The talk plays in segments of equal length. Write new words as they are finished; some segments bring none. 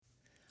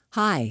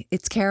Hi,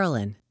 it's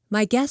Carolyn.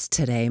 My guest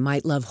today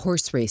might love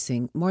horse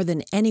racing more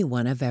than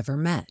anyone I've ever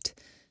met.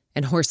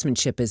 And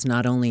horsemanship is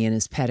not only in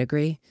his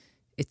pedigree,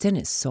 it's in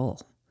his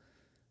soul.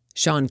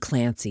 Sean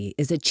Clancy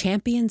is a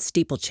champion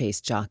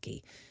steeplechase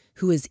jockey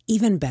who is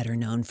even better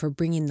known for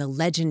bringing the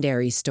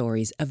legendary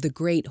stories of the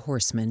great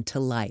horsemen to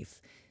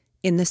life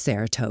in the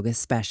Saratoga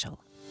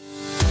Special.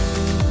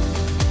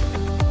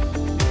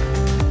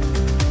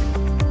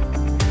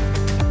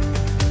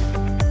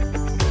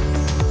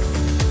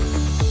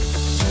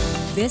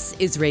 This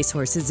is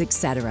Racehorses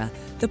Etc.,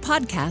 the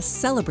podcast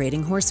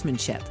celebrating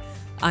horsemanship.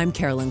 I'm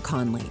Carolyn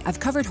Conley.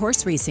 I've covered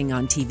horse racing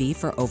on TV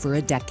for over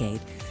a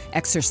decade,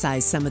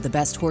 exercised some of the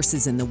best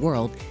horses in the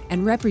world,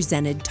 and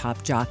represented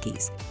top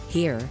jockeys.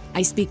 Here,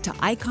 I speak to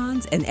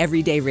icons and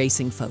everyday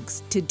racing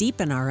folks to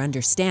deepen our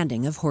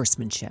understanding of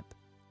horsemanship.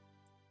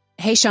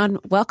 Hey, Sean,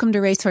 welcome to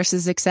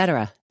Racehorses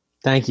Etc.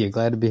 Thank you.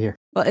 Glad to be here.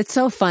 Well, it's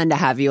so fun to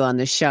have you on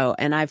the show,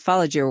 and I've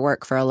followed your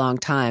work for a long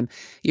time.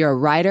 You're a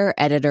writer,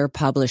 editor,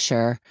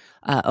 publisher,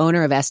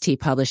 owner of ST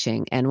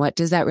Publishing. And what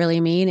does that really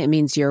mean? It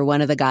means you're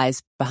one of the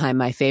guys behind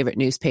my favorite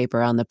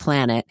newspaper on the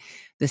planet,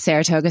 the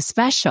Saratoga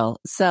Special.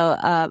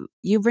 So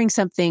you bring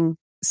something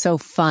so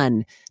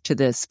fun to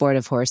the sport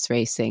of horse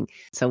racing.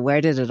 So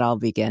where did it all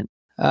begin?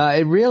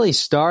 It really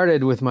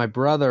started with my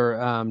brother,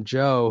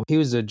 Joe. He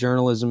was a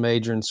journalism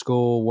major in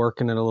school,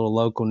 working at a little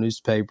local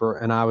newspaper,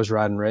 and I was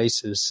riding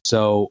races.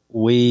 So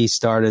we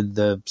started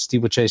the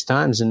Steeplechase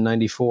Times in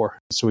 94.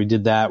 So we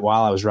did that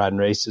while I was riding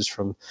races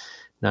from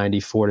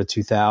 94 to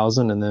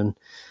 2000, and then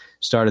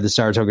started the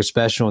Saratoga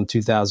Special in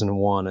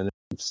 2001. And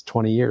it's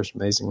 20 years,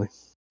 amazingly.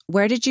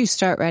 Where did you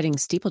start riding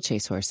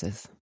steeplechase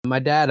horses? My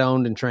dad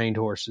owned and trained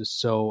horses,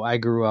 so I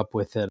grew up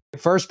with it.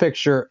 First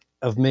picture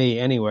of me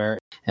anywhere,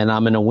 and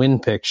I'm in a win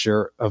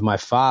picture of my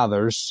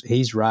father's.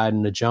 He's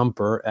riding a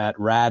jumper at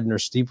Radnor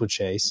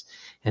Steeplechase,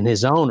 and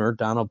his owner,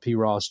 Donald P.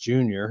 Ross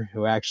Jr.,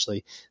 who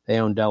actually they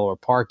owned Delaware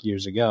Park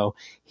years ago,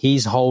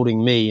 he's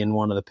holding me in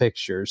one of the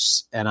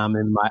pictures, and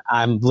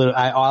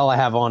all I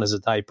have on is a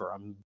diaper.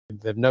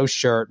 I have no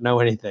shirt,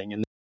 no anything,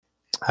 and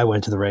I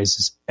went to the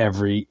races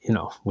every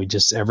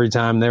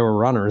time there were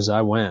runners,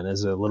 I went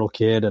as a little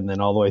kid, and then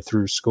all the way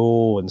through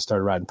school and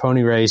started riding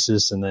pony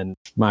races. And then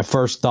my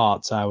first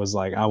thoughts, I was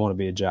like, I want to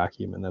be a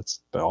jockey. And that's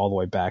all the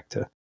way back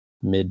to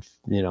mid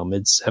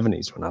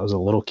 70s when I was a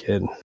little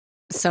kid.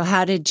 So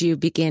how did you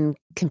begin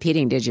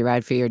competing? Did you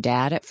ride for your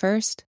dad at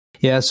first?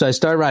 Yeah, so I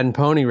started riding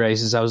pony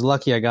races. I was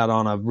lucky I got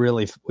on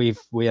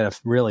we had a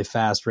really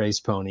fast race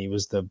pony. He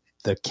was the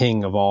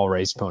king of all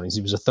race ponies.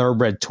 He was a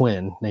thoroughbred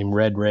twin named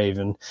Red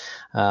Raven.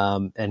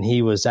 And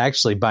he was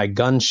actually by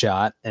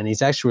Gunshot, and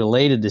he's actually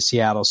related to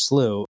Seattle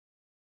Slew.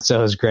 So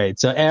it was great.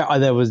 So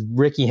there was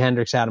Ricky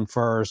Hendricks had him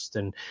first,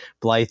 and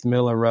Blythe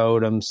Miller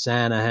rode him.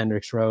 Santa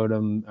Hendricks rode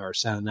him, or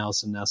Santa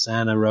Nelson. Now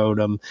Santa rode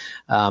him.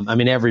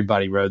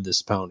 Everybody rode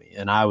this pony,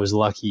 and I was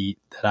lucky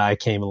that I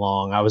came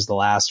along. I was the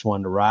last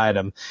one to ride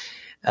him.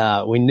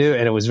 We knew,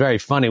 and it was very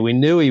funny. We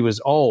knew he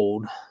was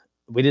old.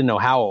 We didn't know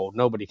how old.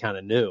 Nobody kind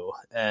of knew.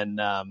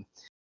 And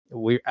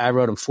I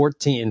rode him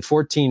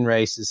 14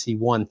 races. He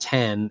won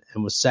 10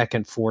 and was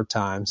second 4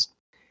 times.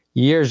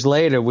 Years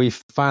later, we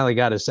finally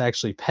got his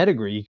actually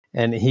pedigree,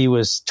 and he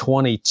was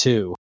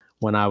 22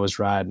 when I was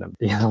riding him.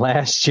 Yeah,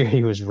 last year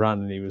he was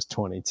running, he was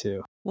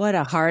 22. What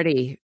a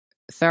hardy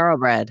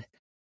thoroughbred.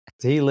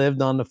 He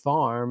lived on the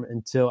farm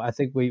until I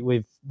think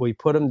we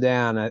put him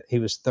down. He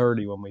was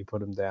 30 when we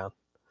put him down.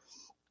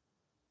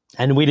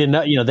 And we didn't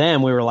know,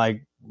 then we were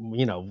like,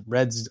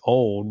 Red's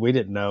old. We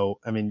didn't know.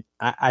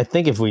 I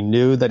think if we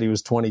knew that he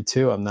was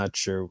 22, I'm not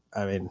sure.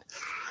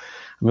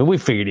 We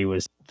figured he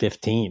was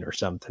 15 or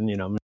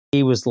something,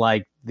 He was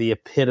like the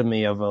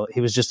epitome he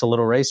was just a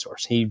little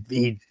racehorse.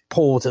 He'd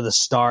pull to the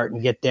start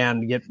and get down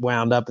and get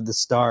wound up at the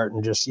start,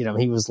 and just,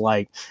 he was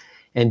like,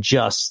 and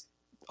just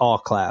all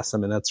class.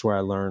 That's where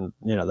I learned,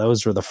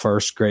 those were the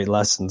first great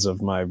lessons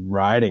of my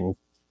riding,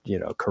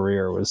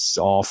 career, was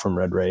all from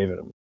Red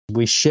Raven.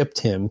 We shipped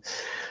him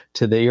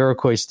to the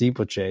Iroquois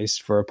Steeplechase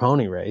for a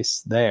pony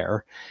race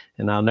there.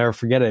 And I'll never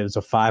forget it. It was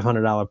a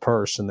 $500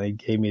 purse, and they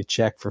gave me a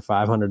check for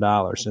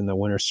 $500 in the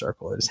winner's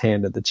circle. I just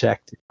handed the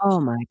check to him. Oh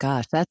my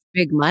gosh, that's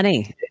big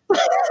money.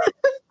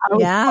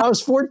 I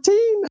was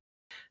 14.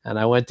 And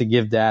I went to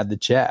give Dad the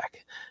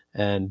check.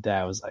 And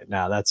Dad was like,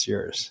 "No, that's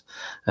yours."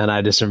 And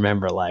I just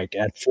remember, like,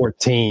 at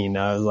 14,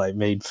 I was like,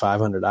 made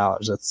 $500.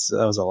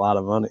 That was a lot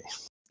of money.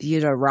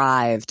 You'd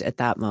arrived at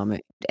that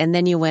moment. And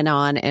then you went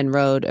on and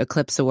rode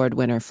Eclipse Award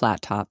winner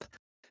Flat Top.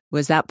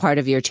 Was that part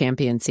of your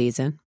champion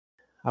season?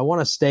 I won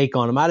a stake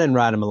on him. I didn't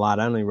ride him a lot.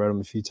 I only rode him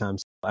a few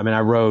times. I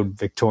rode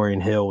Victorian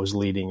Hill, was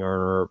leading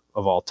earner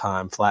of all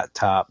time. Flat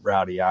Top,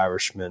 Rowdy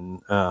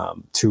Irishman,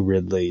 2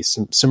 Ridley,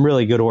 some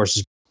really good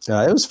horses.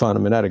 It was fun.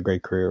 I had a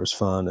great career. It was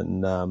fun.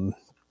 And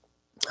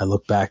I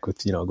look back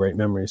with, great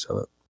memories of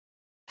it.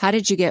 How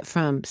did you get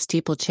from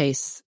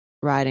steeplechase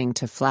riding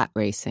to flat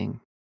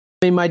racing?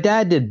 I mean, my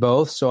dad did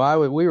both,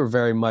 so we were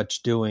very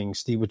much doing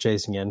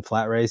steeplechasing and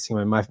flat racing.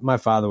 I mean, my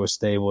father was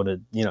stable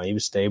he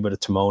was stable at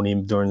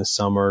Timonium during the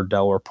summer,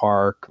 Delaware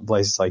Park,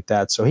 places like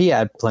that. So he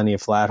had plenty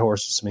of flat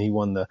horses. I mean, he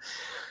won the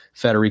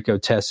Federico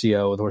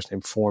Tessio with a horse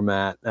named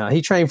Format.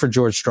 He trained for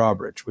George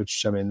Strawbridge,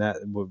 which, I mean, that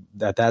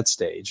at that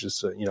stage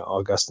is,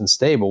 Augustin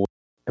stable.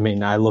 I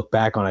mean, I look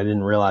back on, I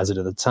didn't realize it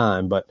at the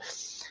time, but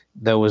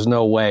there was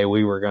no way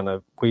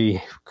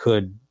we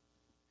could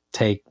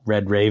take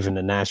Red Raven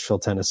to Nashville,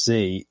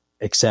 Tennessee,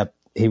 except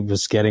he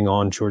was getting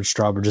on George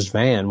Strawbridge's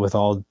van with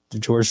all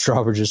George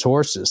Strawbridge's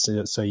horses.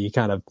 So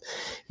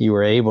you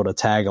were able to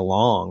tag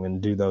along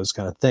and do those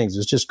kind of things. It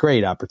was just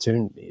great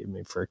opportunity, I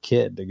mean, for a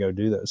kid to go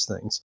do those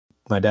things.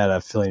 My dad had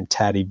a filly named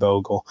Taddy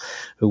Bogle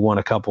who won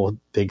a couple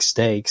big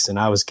stakes, and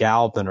I was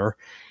galloping her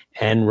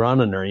and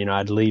running her.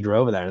 I'd lead her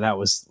over there. And that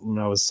was when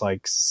I was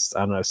like, I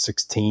don't know,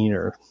 16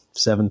 or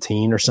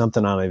 17 or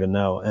something. I don't even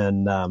know.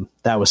 And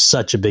that was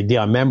such a big deal.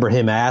 I remember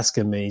him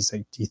asking me, he's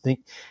like, do you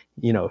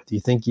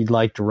think you'd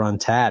like to run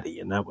Taddy?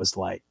 And that was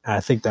like,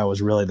 I think that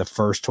was really the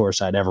first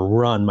horse I'd ever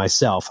run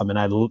myself. I mean,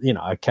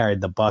 I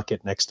carried the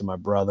bucket next to my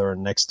brother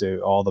and next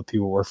to all the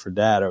people who worked for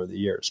Dad over the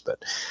years.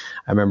 But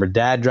I remember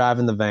Dad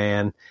driving the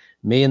van,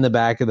 me in the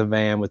back of the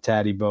van with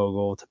Taddy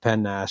Bogle to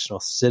Penn National,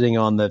 sitting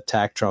on the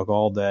tack trunk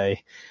all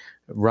day,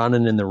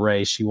 running in the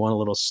race. She won a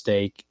little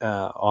stake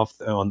off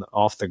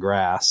the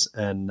grass,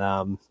 and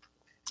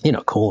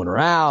cooling her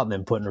out, and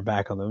then putting her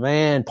back on the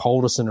van,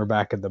 poulticing her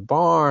back at the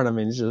barn. I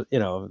mean, just,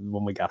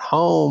 when we got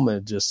home,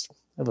 it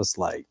was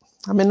like,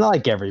 I mean,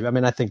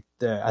 I think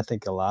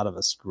a lot of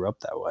us grew up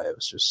that way. It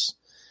was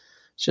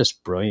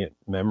just brilliant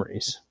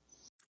memories.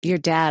 Your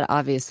dad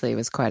obviously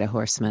was quite a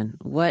horseman.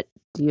 What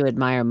do you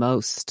admire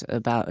most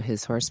about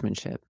his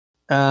horsemanship?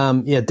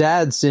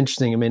 Dad's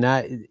interesting. I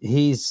mean,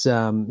 he's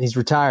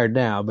retired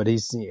now, but I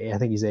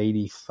think he's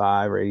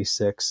 85 or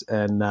 86.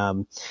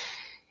 And,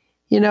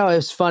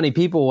 it's funny.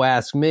 People will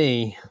ask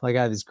me, like,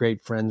 I have these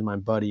great friends, my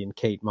buddy and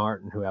Kate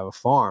Martin, who have a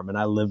farm, and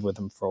I lived with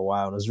them for a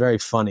while. And it was very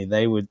funny.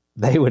 They would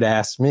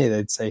ask me,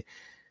 they'd say,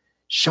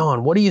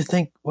 Sean, what do you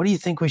think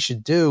we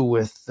should do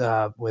with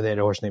a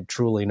horse named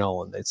Truly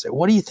Nolan? They'd say,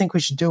 what do you think we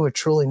should do with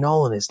Truly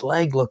Nolan? His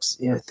leg looks,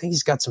 I think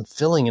he's got some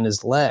filling in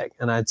his leg.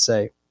 And I'd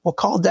say, well,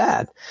 call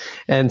Dad.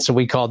 And so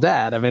we called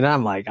Dad. I mean,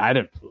 I'm like, I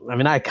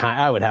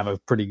would have a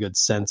pretty good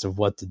sense of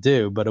what to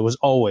do, but it was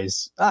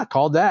always,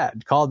 call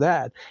Dad.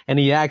 And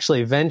he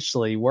actually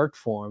eventually worked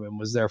for him and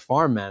was their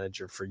farm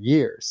manager for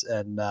years.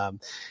 And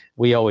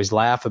we always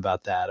laugh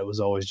about that. It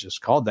was always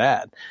just call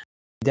Dad.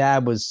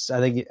 Dad was,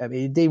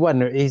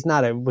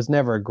 was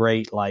never a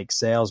great like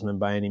salesman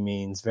by any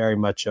means, very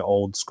much an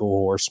old school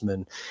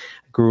horseman,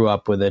 grew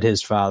up with it.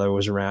 His father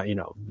was around,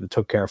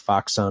 took care of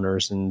fox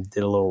hunters and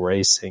did a little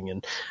racing,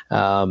 and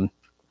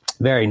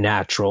very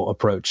natural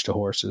approach to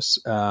horses.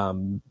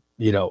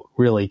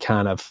 Really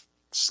kind of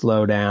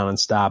slow down and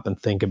stop and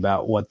think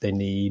about what they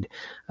need.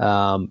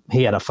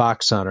 He had a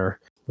fox hunter.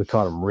 We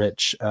called him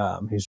Rich. He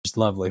was just a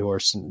lovely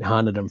horse and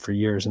hunted him for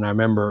years. And I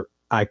remember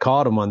I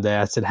called him one day.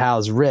 I said,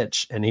 "How's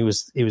Rich?" And he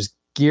was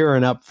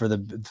gearing up for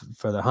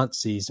the hunt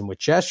season with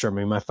Cheshire. I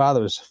mean, my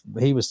father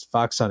was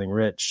fox hunting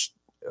Rich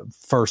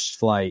first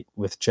flight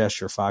with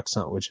Cheshire Fox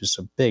Hunt, which is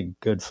a big,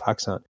 good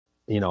fox hunt,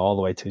 all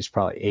the way to he's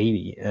probably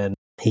 80. And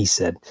he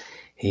said,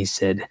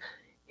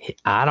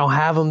 I don't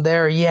have him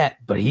there yet,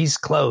 but he's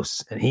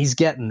close and he's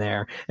getting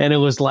there. And it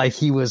was like,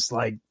 he was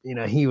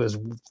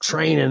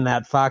training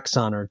that fox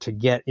hunter to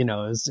get,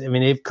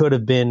 it could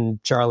have been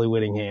Charlie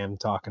Whittingham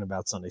talking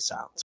about Sunday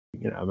Silence.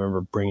 I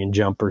remember bringing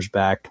jumpers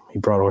back. He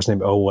brought a horse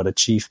named Oh What a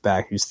Chief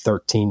back. He was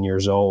 13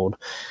 years old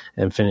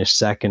and finished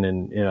second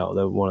in,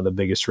 one of the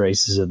biggest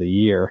races of the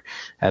year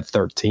at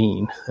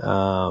 13.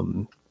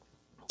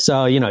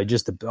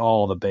 Just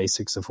all the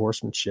basics of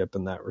horsemanship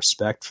and that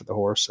respect for the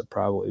horse. It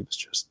probably was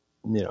just,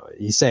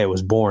 you say it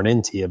was born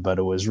into you, but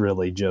it was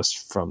really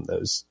just from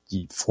those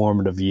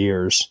formative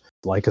years.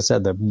 Like I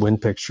said, the win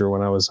picture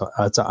when I was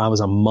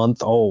a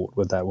month old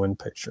with that win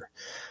picture.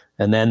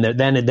 And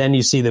then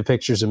you see the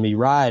pictures of me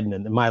riding.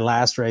 And my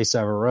last race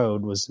I ever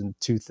rode was in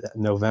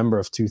November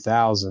of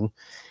 2000.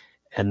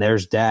 And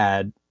there's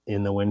Dad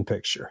in the win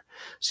picture.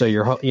 So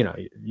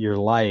your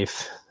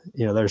life,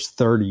 there's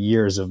 30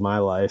 years of my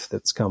life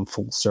that's come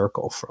full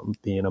circle from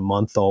being a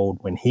month old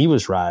when he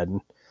was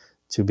riding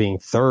to being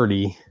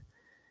 30.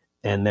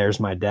 And there's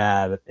my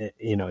dad,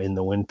 in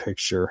the win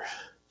picture.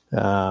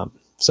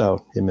 That's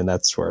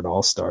where it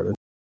all started.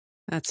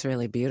 That's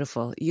really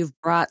beautiful. You've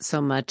brought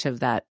so much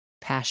of that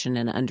passion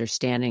and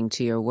understanding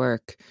to your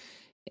work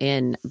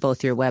in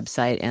both your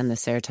website and the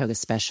Saratoga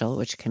Special,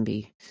 which can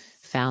be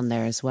found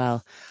there as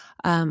well.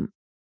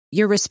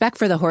 Your respect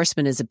for the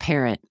horseman is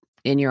apparent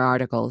in your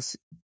articles.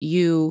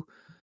 You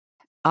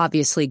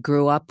obviously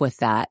grew up with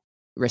that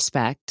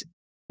respect.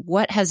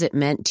 What has it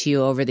meant to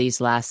you over these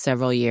last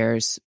several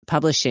years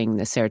publishing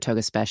the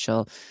Saratoga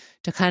Special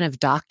to kind of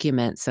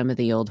document some of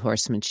the old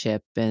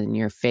horsemanship and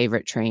your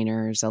favorite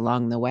trainers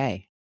along the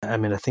way? I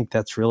mean, I think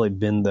that's really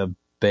been the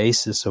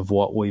basis of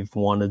what we've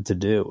wanted to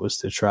do, was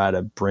to try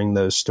to bring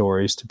those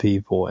stories to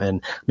people.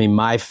 And I mean,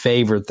 my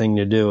favorite thing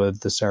to do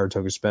at the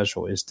Saratoga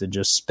Special is to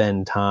just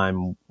spend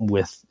time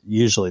with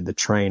usually the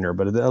trainer,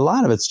 but a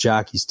lot of it's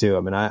jockeys too.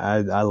 I mean,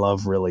 I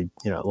love really,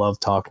 love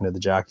talking to the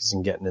jockeys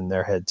and getting in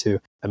their head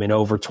too. I mean,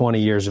 over 20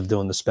 years of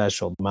doing the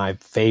special, my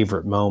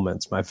favorite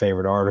moments, my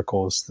favorite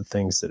articles, the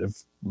things that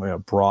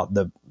have brought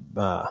the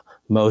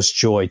most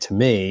joy to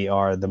me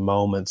are the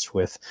moments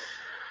with,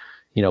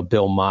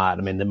 Bill Mott.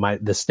 I mean,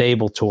 the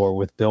stable tour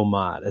with Bill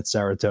Mott at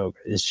Saratoga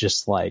is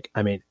just like,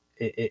 I mean,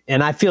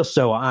 and I feel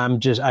so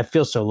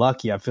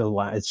lucky. I feel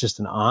like it's just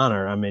an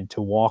honor. I mean,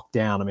 to walk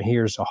down. I mean,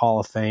 here's a Hall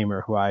of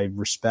Famer who I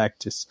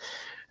respect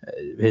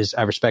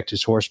I respect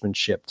his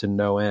horsemanship to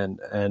no end.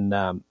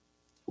 And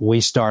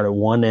we start at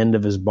one end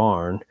of his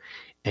barn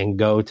and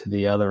go to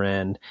the other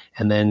end,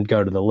 and then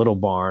go to the little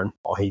barn.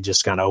 He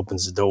just kind of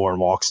opens the door and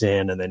walks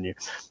in, and then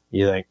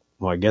you think,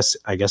 well, I guess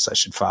I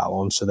should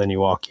follow him. So then you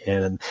walk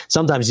in, and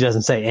sometimes he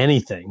doesn't say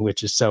anything,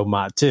 which is so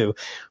Mott too.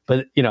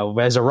 But,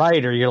 as a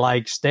writer, you're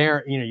like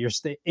staring, you're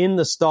in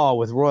the stall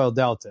with Royal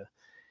Delta,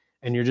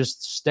 and you're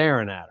just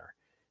staring at her.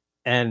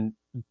 And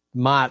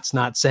Mott's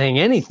not saying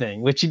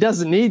anything, which he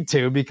doesn't need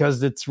to,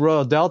 because it's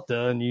Royal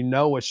Delta and you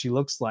know what she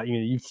looks like.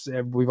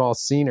 We've all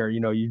seen her,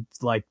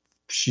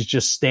 she's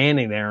just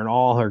standing there in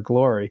all her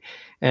glory.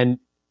 And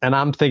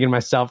I'm thinking to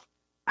myself,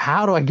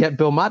 how do I get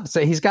Bill Mott to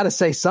say, he's got to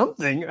say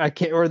something? I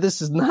can't, or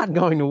this is not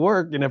going to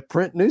work in a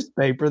print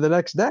newspaper the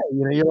next day.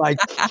 You're like,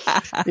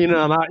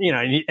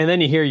 and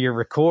then you hear your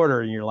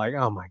recorder and you're like,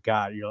 oh my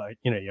God, you're like,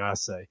 I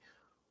say,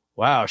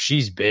 wow,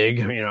 she's big.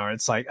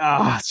 It's like,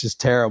 it's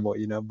just terrible,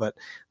 but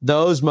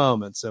those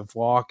moments of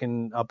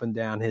walking up and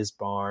down his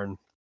barn,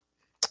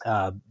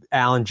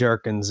 Alan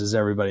Jerkins, as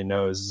everybody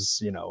knows,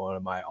 is, one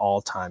of my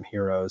all-time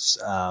heroes,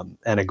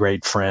 and a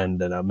great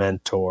friend and a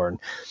mentor.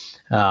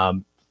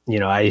 And,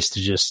 I used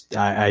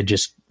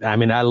to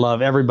I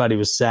love, everybody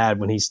was sad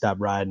when he stopped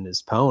riding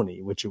his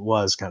pony, which it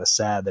was kind of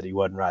sad that he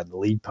wasn't riding the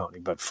lead pony.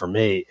 But for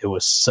me, it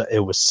was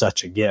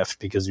such a gift,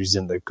 because he was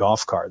in the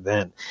golf cart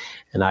then,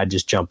 and I'd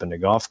just jump in the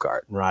golf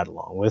cart and ride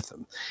along with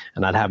him.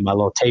 And I'd have my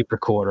little tape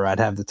recorder. I'd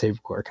have the tape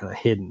recorder kind of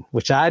hidden,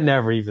 which I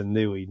never even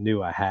knew he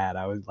knew I had.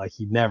 I was like,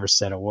 he never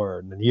said a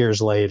word. And then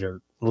years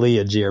later,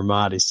 Leah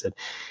Giarmati said,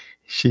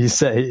 she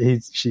said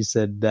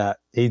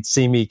he'd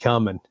see me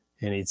coming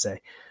and he'd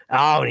say,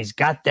 oh, and he's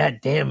got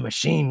that damn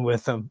machine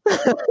with him.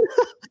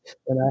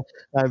 And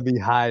I'd be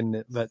hiding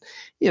it. But,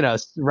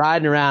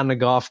 riding around in a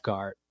golf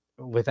cart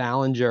with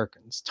Alan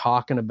Jerkins,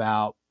 talking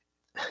about,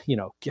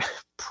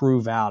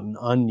 prove out an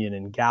onion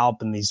and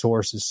galloping these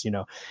horses,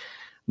 I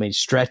mean,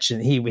 stretching,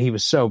 he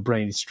was so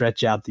brilliant. He'd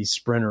stretch out these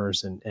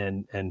sprinters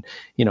and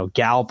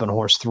galloping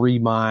horse 3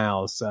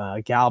 miles,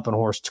 galloping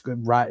horse,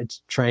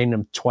 train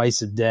them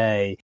twice a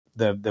day.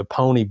 The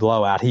pony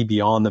blowout, he'd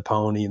be on the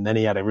pony, and then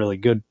he had a really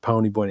good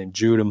pony boy named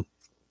Judum.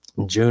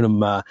 And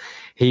Judum,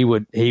 he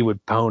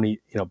would pony,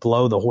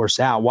 blow the horse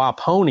out while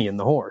ponying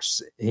the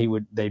horse.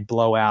 They'd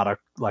blow out a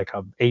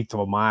eighth of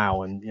a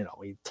mile and,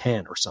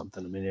 10 or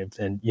something. I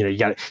mean, you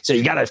got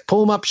to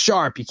pull him up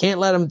sharp. You can't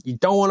let him, you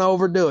don't want to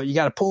overdo it. You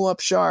got to pull him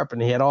up sharp.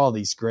 And he had all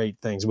these great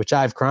things, which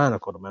I've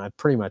chronicled him. And I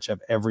pretty much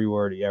have every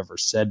word he ever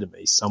said to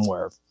me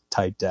somewhere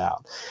typed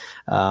out.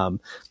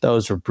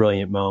 Those were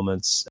brilliant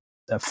moments.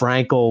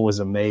 Frankel was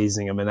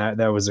amazing. I mean,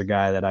 that was a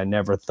guy that I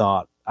never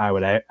thought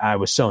I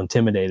was so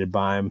intimidated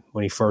by him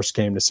when he first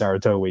came to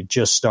Saratoga. We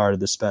just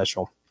started the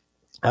special.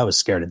 I was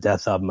scared to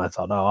death of him. I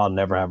thought, I'll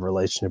never have a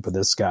relationship with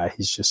this guy.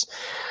 He's just,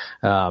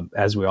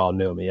 as we all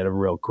knew him, he had a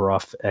real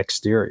gruff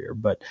exterior.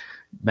 But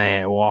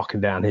man,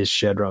 walking down his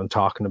shed row and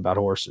talking about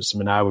horses. I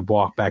mean, I would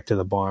walk back to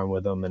the barn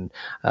with him, and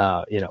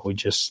we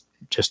just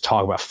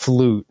talk about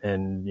Flute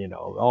and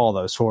all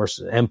those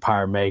horses.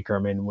 Empire Maker. I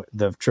mean,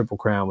 the Triple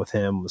Crown with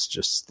him was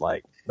just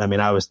like, I mean,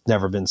 I was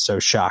never been so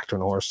shocked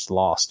when a horse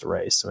lost a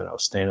race. I mean, I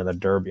was standing in the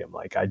Derby. I'm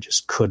like, I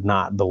just could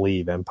not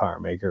believe Empire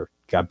Maker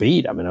got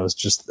beat. I mean,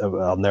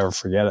 I'll never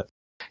forget it.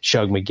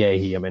 Shug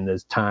McGahee. I mean,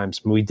 there's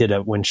times we did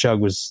when Shug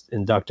was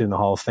inducted in the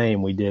Hall of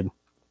Fame,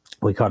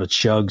 we called it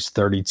Shug's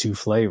 32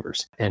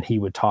 Flavors, and he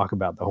would talk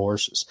about the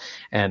horses.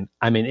 And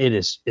I mean,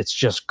 it's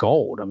just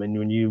gold. I mean,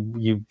 when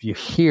you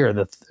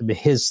hear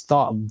his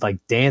thought,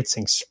 like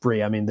dancing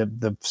spree, I mean,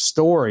 the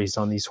stories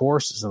on these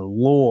horses and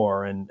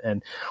lore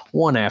and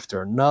one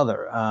after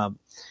another,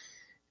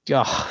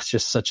 it's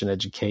just such an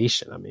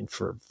education. I mean,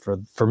 for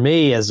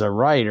me as a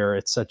writer,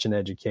 it's such an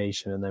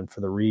education. And then for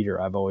the reader,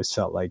 I've always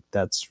felt like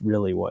that's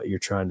really what you're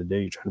trying to do.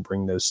 You're trying to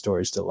bring those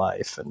stories to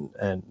life. And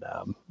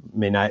I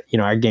mean,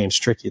 our game's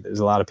tricky. There's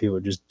a lot of people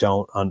who just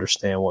don't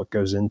understand what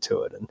goes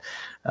into it.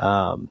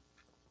 And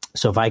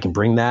so if I can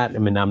bring that, I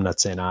mean, I'm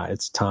not saying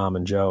it's Tom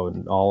and Joe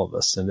and all of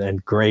us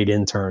and great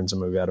interns. I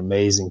mean, we've got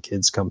amazing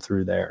kids come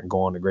through there and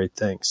go on to great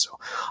things. So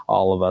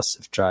all of us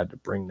have tried to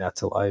bring that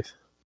to life.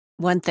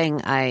 One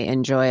thing I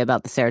enjoy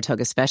about the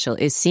Saratoga Special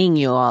is seeing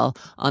you all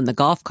on the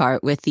golf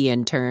cart with the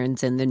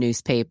interns and the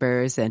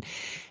newspapers, and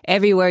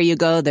everywhere you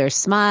go, there's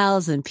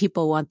smiles and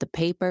people want the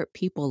paper.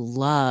 People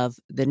love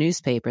the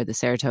newspaper, the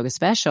Saratoga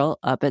Special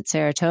up at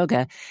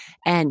Saratoga.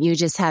 And you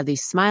just have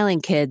these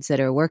smiling kids that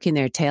are working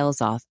their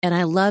tails off. And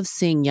I love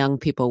seeing young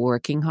people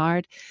working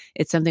hard.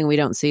 It's something we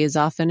don't see as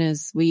often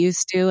as we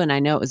used to. And I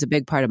know it was a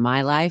big part of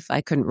my life.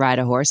 I couldn't ride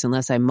a horse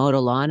unless I mowed a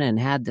lawn and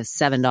had the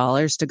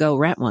 $7 to go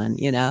rent one,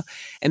 and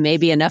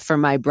maybe enough for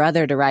my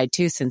brother to ride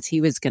too, since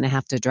he was going to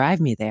have to drive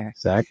me there.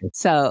 Exactly.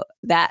 So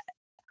that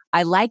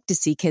I like to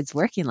see kids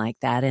working like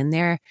that, and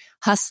they're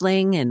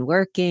hustling and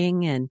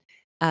working, and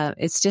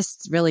it's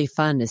just really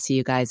fun to see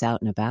you guys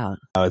out and about.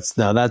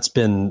 That's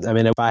been, I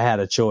mean, if I had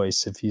a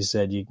choice, if you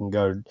said you can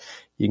go to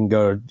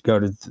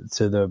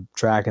the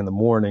track in the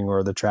morning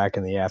or the track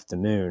in the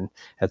afternoon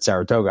at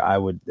Saratoga,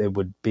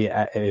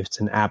 it's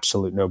an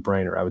absolute no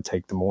brainer. I would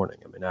take the morning.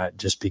 I mean,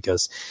 just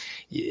because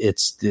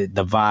it's the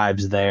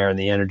vibes there and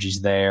the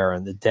energy's there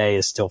and the day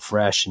is still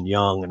fresh and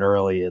young and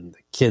early and the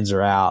kids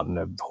are out and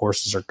the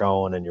horses are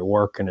going and you're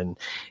working and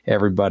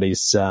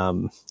everybody's,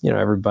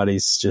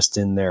 everybody's just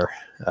in there.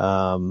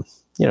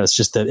 It's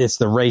just it's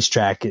the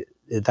racetrack.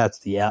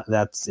 That's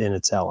in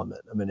its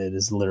element. I mean, it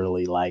is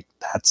literally like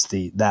that's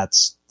the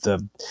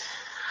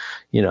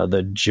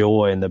the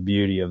joy and the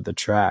beauty of the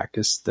track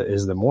is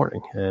the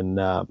morning. And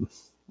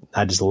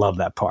I just love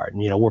that part.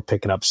 And, we're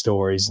picking up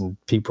stories and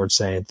people are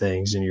saying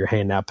things and you're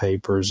handing out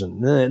papers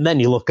and then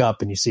you look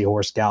up and you see a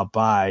horse gallop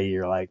by,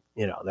 you're like,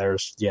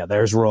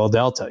 there's Royal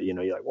Delta, you're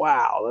like,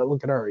 wow,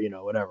 look at her,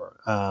 whatever.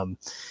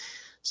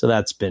 So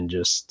that's been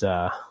just,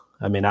 I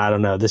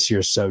don't know, this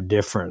year's so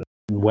different.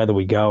 Whether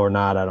we go or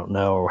not, I don't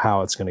know, or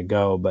how it's going to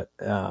go, but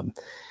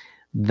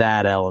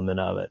that element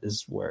of it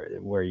is where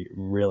you're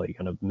really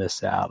going to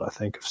miss out, I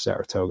think, of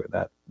Saratoga,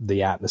 that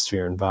the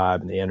atmosphere and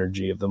vibe and the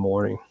energy of the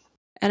morning.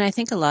 And I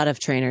think a lot of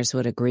trainers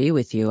would agree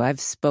with you.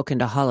 I've spoken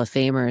to Hall of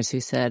Famers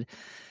who said,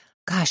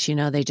 gosh,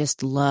 they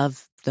just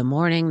love the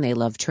morning. They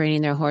love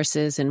training their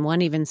horses. And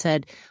one even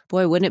said,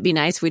 boy, wouldn't it be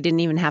nice if we didn't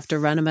even have to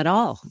run them at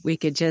all? We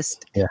could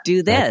just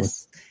do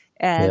this. Exactly.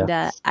 And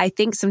I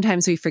think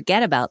sometimes we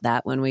forget about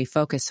that when we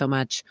focus so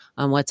much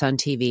on what's on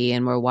TV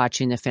and we're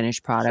watching the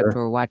finished product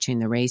or watching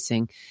the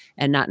racing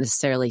and not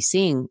necessarily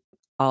seeing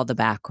all the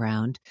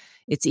background.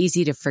 It's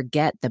easy to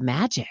forget the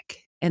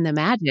magic, and the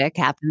magic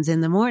happens in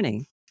the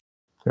morning.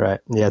 Right.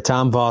 Yeah.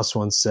 Tom Voss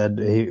once said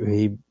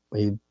I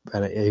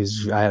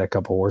had a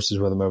couple horses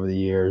with him over the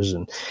years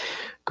and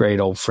great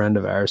old friend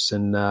of ours.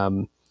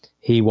 And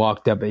he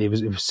walked up,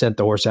 he sent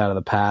the horse out of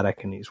the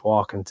paddock and he's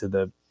walking to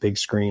the big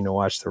screen to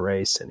watch the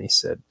race. And he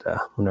said,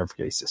 I'll never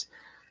forget, he says,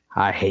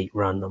 I hate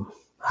running them.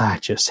 I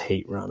just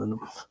hate running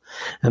them.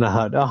 And I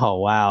thought, oh,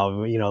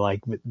 wow.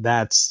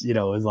 That's,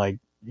 it's like,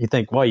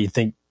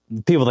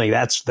 people think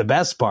that's the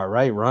best part,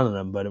 right? Running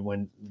them. But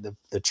when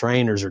the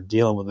trainers are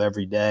dealing with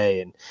every day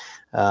and,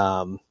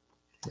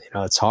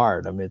 it's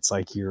hard. I mean, it's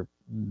like a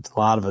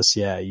lot of us,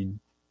 you'd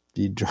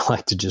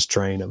like to just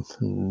train them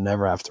and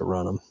never have to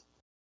run them.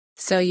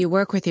 So you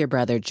work with your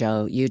brother,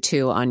 Joe. You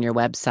two on your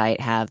website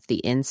have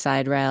the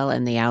inside rail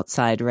and the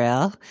outside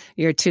rail,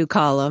 your two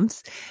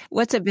columns.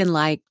 What's it been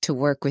like to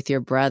work with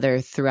your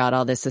brother throughout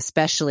all this,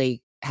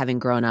 especially having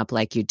grown up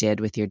like you did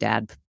with your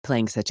dad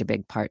playing such a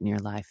big part in your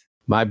life?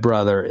 My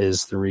brother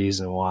is the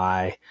reason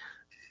why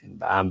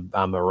I'm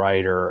a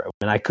writer.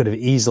 And I could have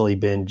easily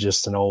been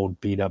just an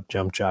old beat up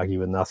jump jockey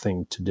with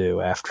nothing to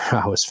do after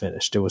I was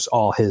finished. It was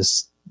all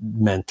his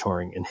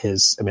mentoring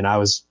and I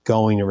was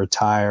going to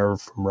retire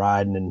from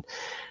riding in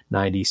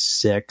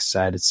 96.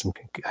 I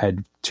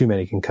had too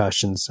many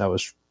concussions. I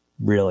was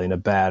really in a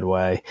bad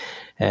way.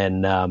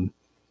 And,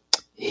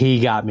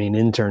 he got me an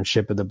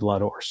internship at the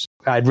Blood Horse.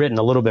 I'd written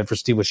a little bit for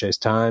Steeplechase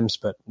Times,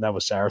 but that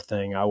was our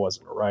thing. I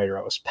wasn't a writer.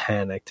 I was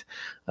panicked.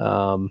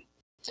 And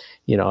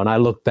I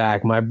look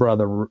back, my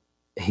brother,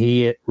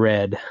 he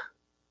read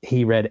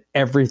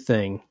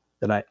everything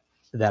that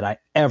I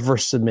ever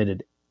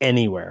submitted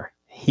anywhere.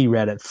 He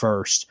read it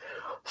first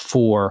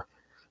for,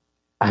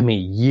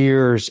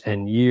 years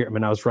and years.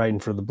 I was writing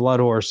for the Blood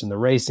Horse and the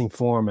Racing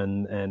Form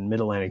and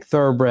Mid-Atlantic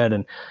Thoroughbred.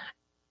 And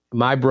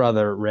my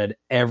brother read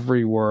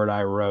every word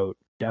I wrote.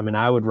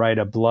 I would write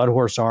a Blood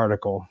Horse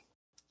article,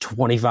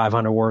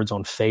 2,500 words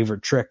on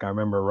favorite trick. I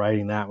remember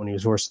writing that when he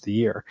was Horse of the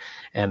Year.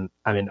 And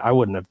I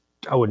wouldn't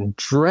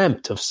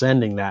dreamt of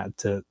sending that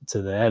to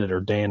the editor,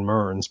 Dan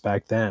Mearns,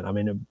 back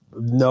then.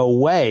 No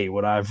way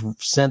would I have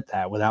sent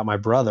that without my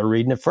brother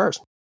reading it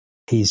first.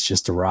 He's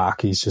just a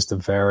rock. He's just a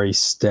very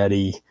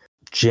steady,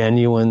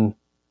 genuine,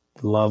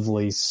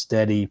 lovely,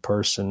 steady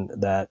person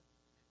that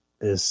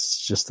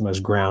is just the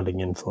most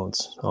grounding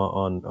influence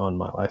on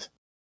my life.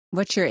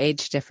 What's your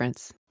age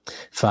difference?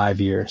 5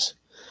 years.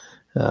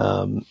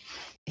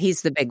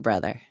 He's the big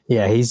brother.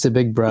 Yeah, he's the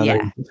big brother.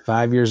 Yeah.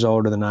 5 years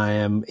older than I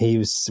am.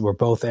 We're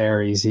both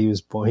Aries. He's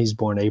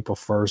born April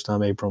 1st.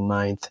 I'm April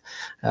 9th.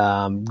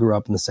 Grew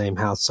up in the same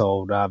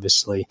household,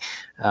 obviously.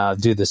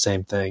 Do the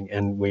same thing.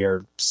 And we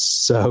are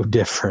so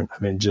different.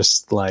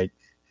 Just like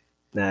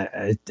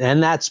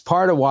And that's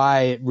part of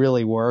why it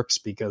really works,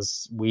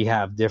 because we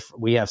have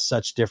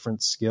such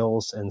different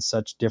skills and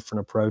such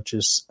different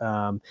approaches.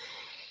 All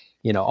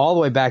the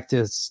way back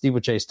to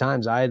Steeplechase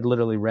Times, I had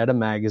literally read a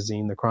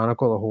magazine, the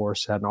Chronicle of the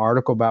Horse, had an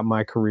article about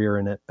my career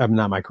in it.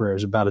 Not my career. It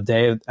was about a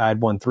day.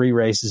 I'd won 3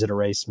 races at a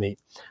race meet.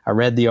 I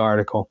read the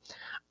article.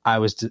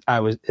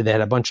 They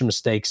had a bunch of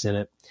mistakes in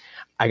it.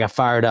 I got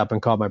fired up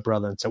and called my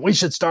brother and said, we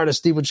should start a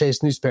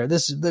steeplechase newspaper.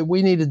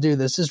 We need to do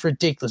this. This is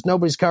ridiculous.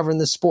 Nobody's covering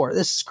this sport.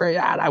 This is great.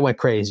 I went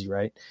crazy,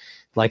 right?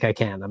 Like I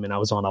can. I mean, I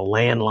was on a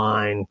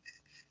landline,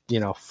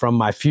 from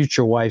my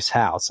future wife's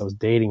house. I was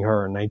dating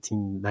her in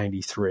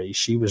 1993.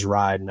 She was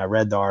riding. I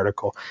read the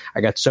article. I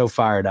got so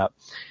fired up.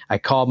 I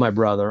called my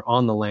brother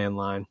on the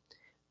landline.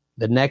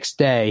 The next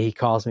day he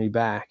calls me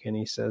back and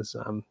he says,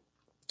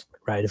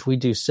 right, if we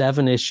do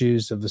 7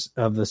 issues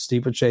of the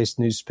Steeplechase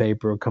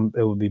newspaper,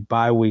 it would be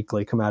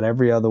bi-weekly, come out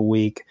every other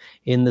week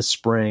in the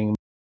spring.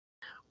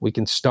 We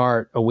can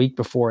start a week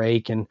before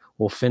Aiken.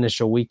 We'll finish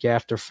a week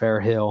after Fair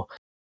Hill.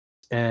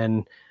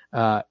 And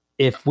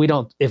if we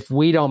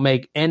don't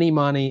make any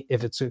money,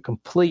 if it's a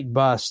complete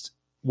bust,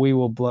 we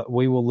will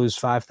lose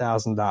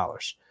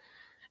 $5,000.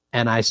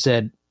 And I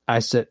said,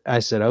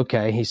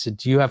 okay. He said,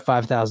 do you have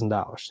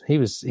 $5,000?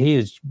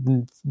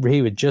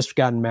 He had just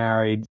gotten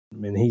married. I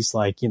mean, he's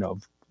like,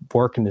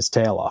 working his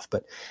tail off.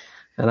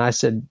 And I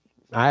said,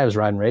 I was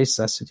riding races.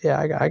 I said, yeah,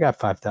 I got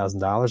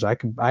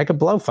 $5,000. I could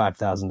blow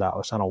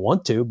 $5,000. I don't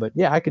want to, but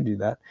yeah, I could do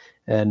that.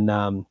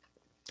 And,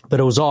 but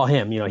it was all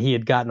him. He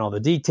had gotten all the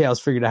details,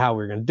 figured out how we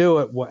were going to do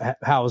it,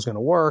 how it was going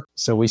to work.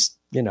 So we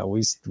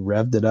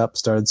revved it up,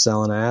 started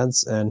selling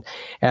ads. And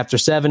after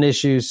 7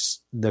 issues,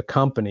 the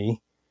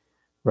company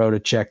wrote a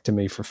check to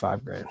me for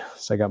 $5,000.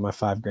 So I got my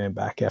 $5,000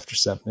 back after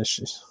 7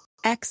 issues.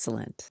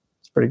 Excellent.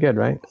 It's pretty good,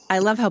 right? I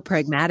love how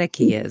pragmatic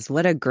he is.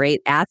 What a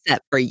great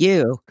asset for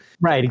you.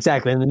 Right,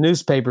 exactly. In the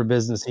newspaper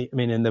business,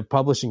 in the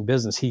publishing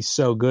business, he's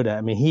so good at it.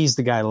 I mean, he's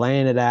the guy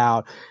laying it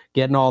out,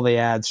 getting all the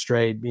ads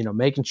straight,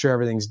 making sure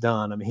everything's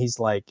done. I mean, he's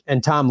like,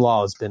 and Tom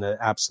Law has been an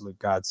absolute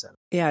godsend.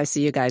 Yeah, I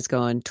see you guys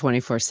going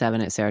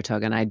 24/7 at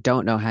Saratoga, and I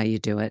don't know how you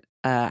do it.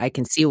 I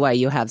can see why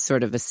you have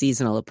sort of a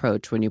seasonal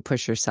approach when you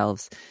push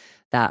yourselves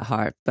that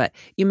hard. But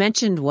you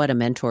mentioned what a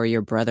mentor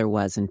your brother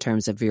was in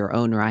terms of your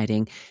own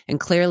riding, and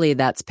clearly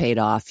that's paid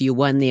off. You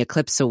won the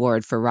Eclipse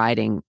Award for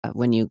riding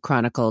when you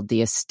chronicled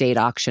the estate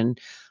auction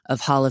of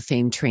Hall of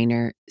Fame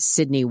trainer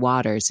Sydney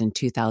Waters in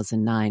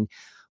 2009.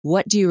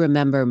 What do you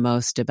remember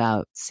most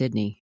about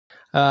Sydney?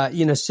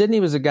 Sydney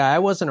was a guy, I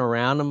wasn't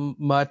around him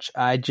much.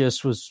 I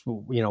just was,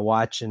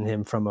 watching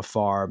him from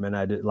afar. And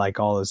I did like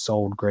all his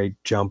old great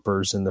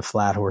jumpers and the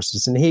flat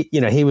horses. And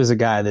he was a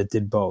guy that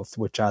did both,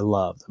 which I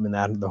loved. I mean,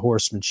 the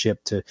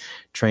horsemanship to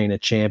train a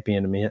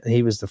champion. I mean,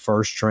 he was the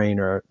first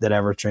trainer that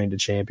ever trained a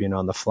champion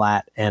on the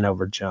flat and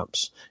over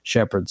jumps.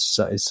 Shepard's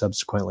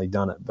subsequently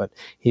done it, but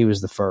he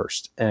was the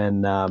first.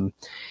 And,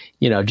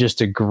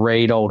 just a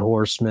great old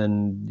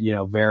horseman,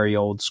 very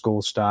old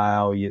school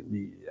style.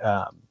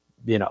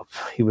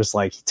 He was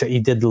like,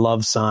 he did the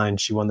love sign.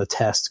 She won the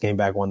test, came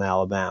back, won the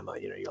Alabama.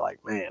 You're like,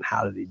 man,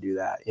 how did he do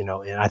that?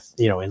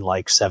 In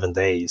like 7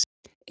 days.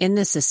 In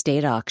this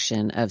estate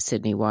auction of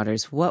Sydney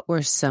Waters, what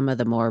were some of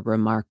the more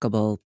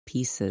remarkable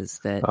pieces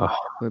that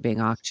were being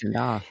auctioned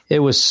off? It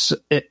was so,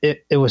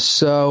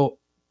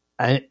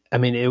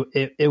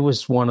 it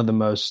was one of the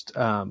most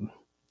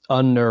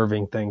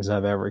unnerving things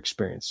I've ever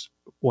experienced.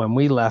 When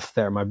we left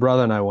there, my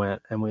brother and I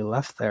went, and we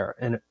left there,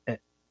 and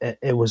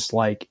it was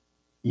like,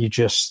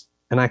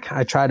 and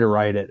I tried to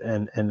write it,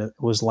 and it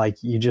was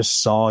like you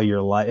just saw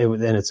your life,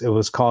 it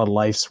was called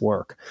Life's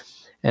Work,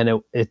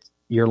 and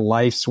your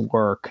life's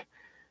work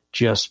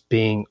just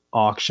being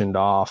auctioned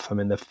off. I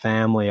mean, the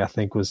family, I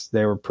think,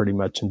 they were pretty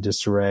much in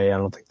disarray. I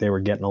don't think they were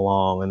getting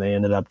along, and they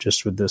ended up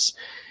just with this,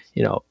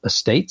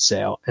 estate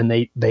sale,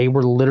 and they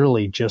were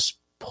literally just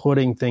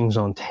putting things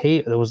on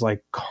tape. There was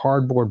like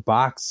cardboard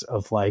box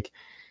of like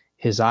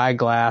his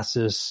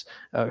eyeglasses,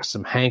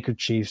 some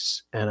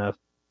handkerchiefs, and a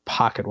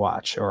pocket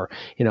watch, or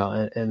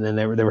and then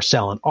they were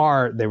selling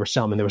art. There were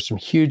some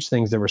huge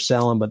things they were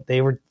selling, but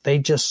they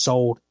just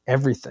sold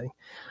everything.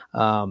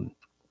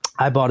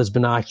 I bought his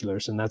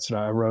binoculars, and that's what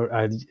I wrote.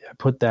 I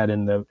put that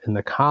in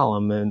the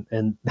column,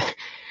 and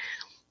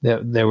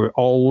they were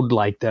old,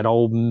 like that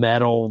old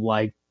metal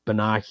like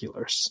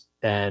binoculars,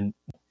 and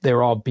they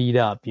were all beat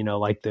up,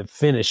 like the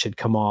finish had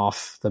come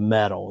off the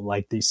metal,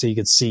 so you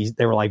could see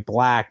they were like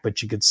black,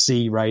 but you could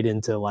see right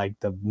into like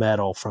the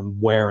metal from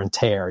wear and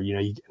tear,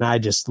 and I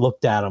just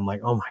looked at them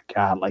like, oh my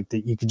God,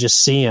 you could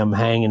just see them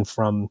hanging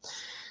from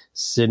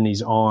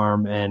Sydney's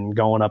arm and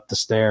going up the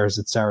stairs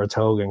at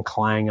Saratoga and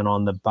clanging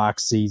on the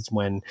box seats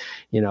when,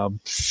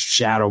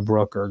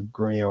 Shadowbrook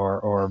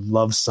or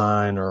Love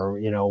Sign or,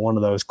 one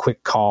of those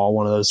Quick Call,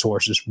 one of those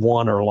horses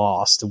won or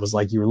lost. It was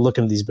like you were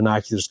looking at these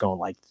binoculars going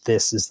like,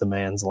 this is the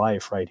man's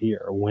life right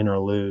here, win or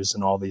lose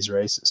in all these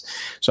races.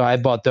 So I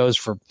bought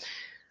those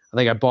I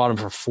think I bought them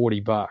for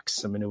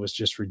 $40. I mean, it was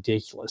just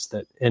ridiculous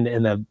that,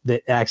 and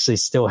actually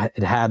still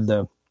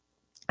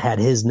had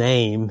his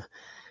name,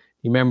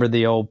 You remember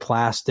the old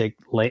plastic,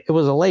 it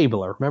was a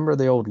labeler. Remember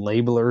the old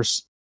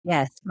labelers?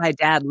 Yes, my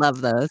dad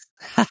loved those.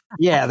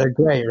 Yeah, they're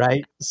great,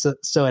 right?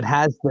 So it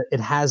has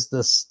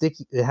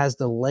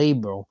the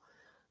label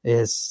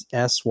is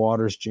S.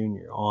 Waters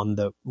Jr. on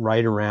the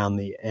right around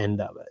the end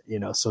of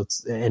it, so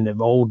it's in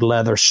an old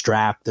leather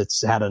strap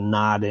that's had a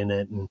knot in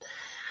it. And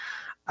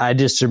I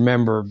just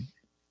remember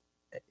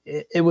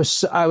I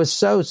was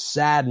so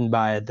saddened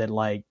by it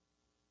that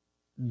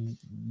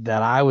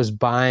I was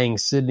buying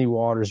Sydney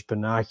Waters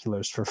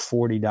binoculars for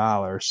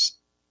 $40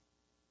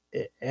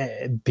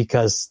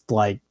 because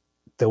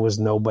there was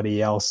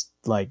nobody else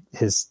like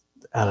his.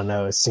 I don't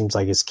know. It seems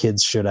like his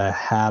kids should have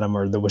had him,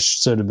 or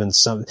should have been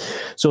some.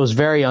 So it was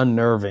very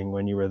unnerving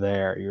when you were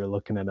there. You were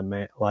looking at a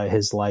man, like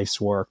his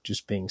life's work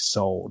just being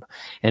sold,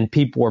 and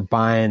people were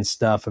buying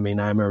stuff. I mean,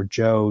 I remember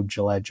Joe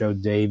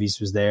Davies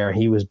was there.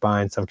 He was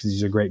buying stuff because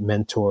he's a great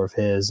mentor of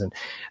his, and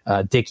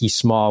Dickie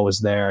Small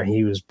was there.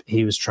 He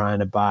was trying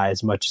to buy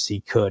as much as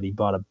he could. He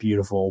bought a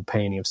beautiful old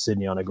painting of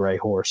Sydney on a gray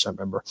horse. I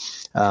remember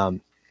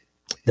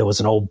there was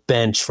an old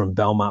bench from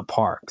Belmont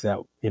Park that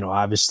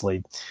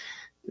obviously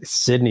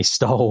Sydney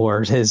stole,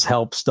 or his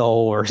help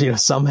stole, or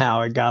somehow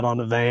it got on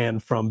a van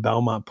from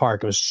Belmont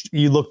Park. It was,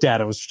 you looked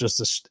at it, it was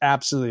just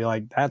absolutely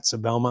like, that's a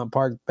Belmont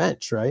Park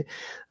bench, right?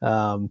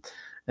 And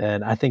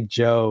I think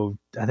Joe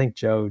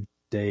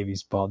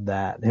Davies bought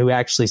that, who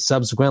actually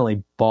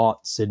subsequently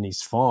bought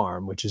Sydney's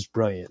farm, which is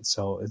brilliant.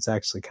 So it's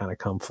actually kind of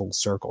come full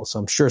circle. So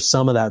I'm sure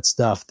some of that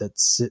stuff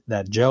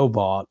that Joe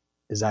bought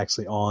is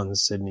actually on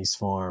Sydney's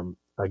farm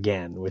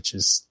again, which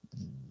is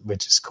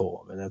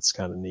cool. I mean, that's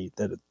kind of neat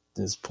that it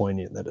is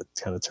poignant that it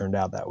kind of turned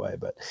out that way.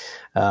 But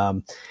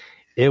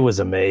it was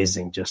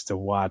amazing just to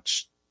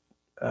watch.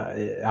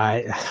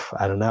 I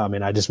don't know. I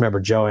mean, I just remember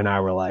Joey and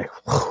I were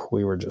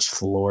we were just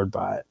floored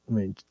by it. I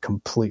mean,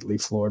 completely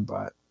floored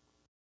by it.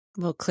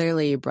 Well,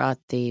 clearly you brought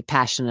the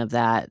passion of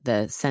that,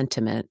 the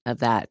sentiment of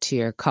that to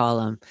your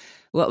column.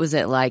 What was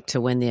it like to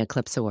win the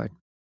Eclipse Award?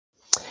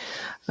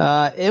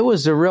 It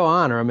was a real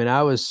honor. I mean,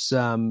 I was,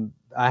 I'd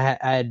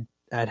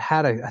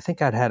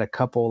had a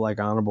couple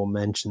honorable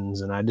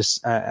mentions, and I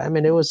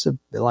mean, it was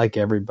like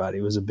everybody,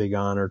 it was a big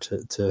honor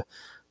to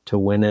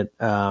win it.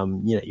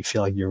 You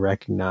feel like you're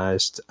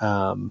recognized.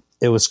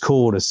 It was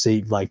cool to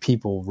see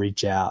people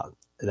reach out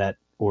that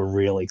were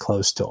really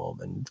close to them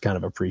and kind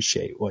of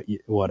appreciate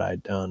what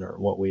I'd done or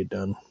what we had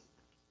done.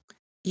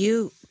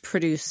 You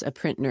produce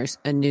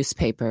a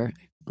newspaper.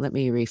 Let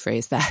me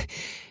rephrase that.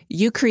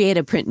 You create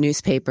a print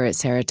newspaper at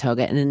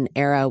Saratoga in an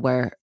era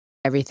where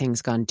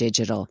everything's gone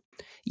digital.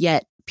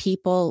 Yet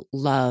people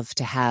love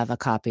to have a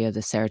copy of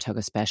the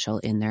Saratoga Special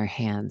in their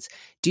hands.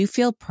 Do you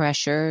feel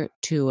pressure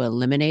to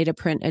eliminate a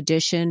print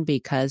edition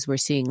because we're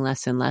seeing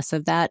less and less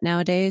of that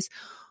nowadays?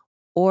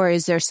 Or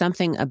is there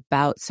something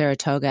about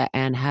Saratoga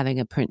and having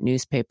a print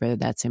newspaper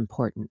that's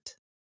important?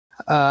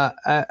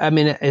 I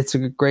mean, it's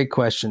a great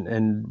question.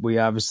 And we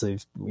obviously,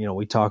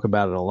 we talk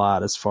about it a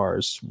lot as far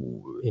as,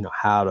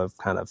 how to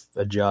kind of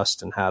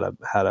adjust and how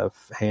to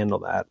handle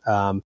that.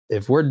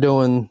 If we're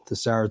doing the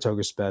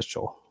Saratoga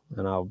Special,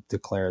 and I'll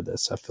declare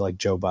this, I feel like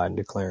Joe Biden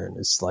declaring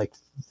is like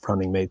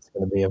running mate's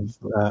going to be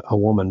a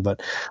woman,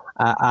 but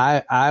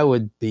I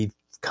would be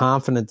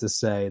confident to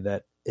say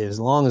that as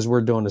long as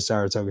we're doing the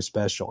Saratoga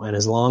Special, and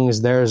as long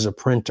as there's a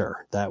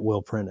printer that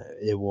will print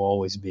it, it will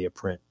always be a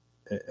print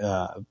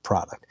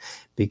product,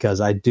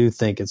 because I do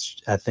think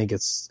I think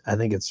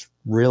it's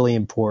really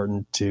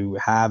important to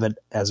have it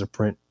as a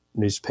print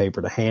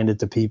newspaper, to hand it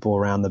to people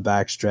around the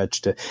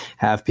backstretch, to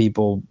have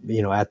people,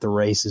 at the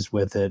races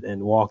with it,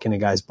 and walk in a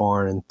guy's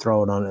barn and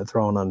throw it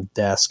on a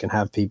desk and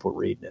have people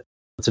reading it.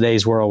 In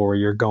today's world where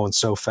you're going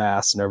so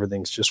fast and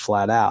everything's just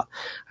flat out,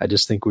 I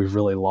just think we've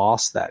really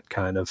lost that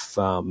kind of,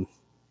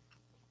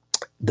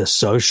 the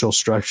social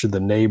structure, the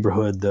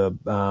neighborhood,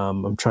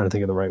 I'm trying to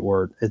think of the right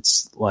word.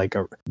 It's like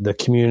the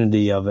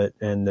community of it,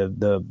 and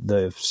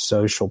the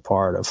social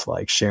part of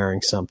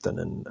sharing something.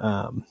 And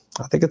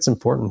I think it's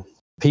important.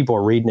 People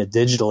are reading it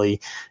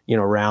digitally,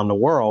 around the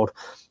world,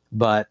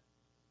 but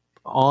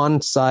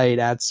on site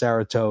at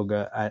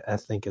Saratoga, I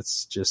think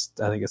it's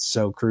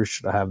so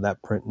crucial to have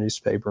that print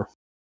newspaper.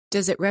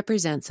 Does it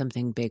represent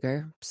something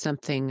bigger,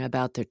 something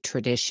about the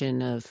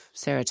tradition of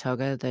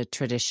Saratoga, the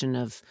tradition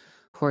of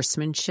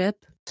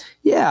horsemanship?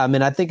 Yeah, I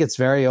mean, I think it's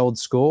very old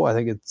school. I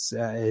think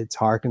it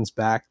harkens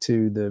back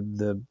to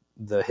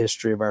the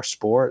history of our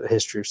sport, the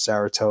history of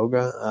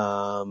Saratoga.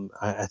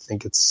 I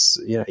think it's,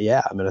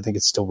 I mean, I think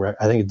it's still,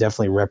 I think it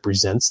definitely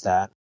represents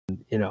that.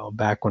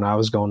 Back when I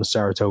was going to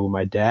Saratoga with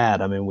my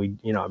dad, I mean,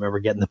 I remember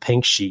getting the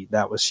pink sheet.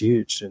 That was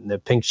huge. And the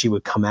pink sheet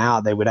would come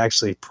out. They would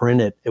actually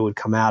print it. It would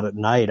come out at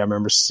night. I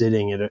remember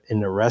sitting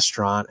in a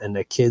restaurant, and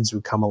the kids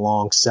would come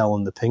along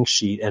selling the pink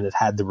sheet, and it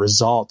had the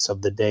results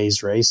of the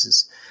day's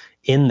races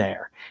in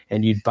there.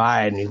 and you'd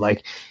buy it, and you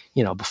like,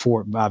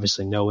 before,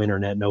 obviously no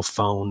internet, no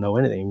phone, no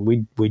anything.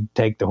 We'd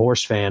take the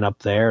horse fan up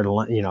there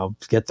to,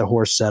 get the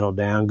horse settled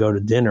down, go to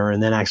dinner,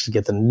 and then actually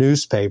get the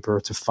newspaper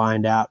to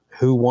find out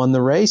who won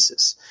the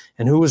races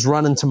and who was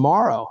running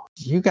tomorrow.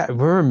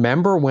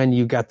 Remember when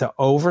you got the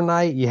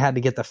overnight, you had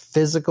to get the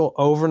physical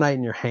overnight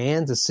in your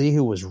hand to see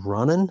who was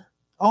running?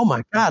 Oh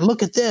my God,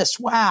 look at this.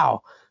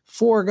 Wow.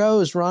 4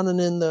 goes running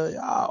in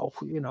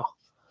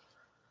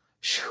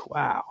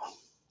wow.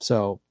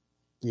 So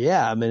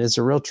yeah, I mean, it's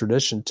a real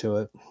tradition to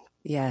it.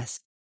 Yes.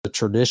 The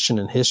tradition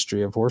and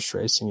history of horse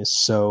racing is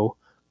so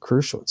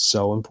crucial. It's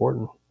so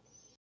important.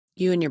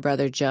 You and your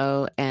brother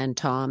Joe and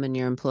Tom and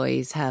your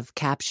employees have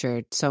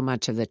captured so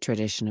much of the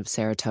tradition of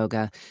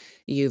Saratoga.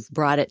 You've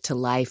brought it to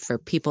life for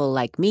people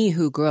like me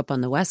who grew up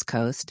on the West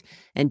Coast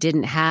and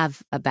didn't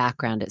have a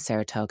background at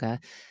Saratoga.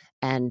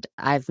 And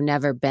I've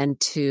never been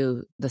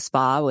to the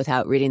spa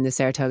without reading the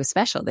Saratoga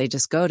Special. They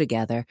just go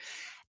together.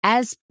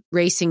 As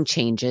racing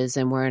changes,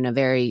 and we're in a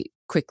very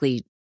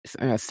quickly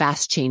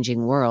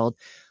fast-changing world,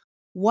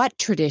 what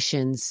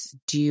traditions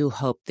do you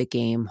hope the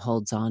game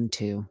holds on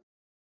to?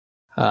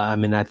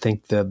 I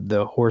think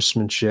the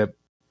horsemanship,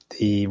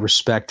 the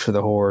respect for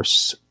the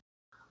horse,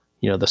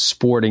 the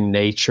sporting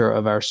nature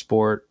of our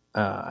sport.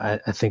 I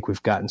think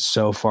we've gotten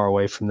so far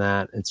away from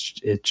that.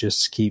 It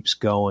just keeps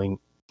going.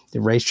 The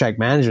racetrack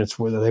managements,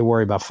 where they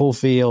worry about full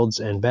fields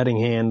and betting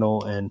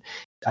handle, and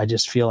I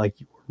just feel like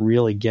we're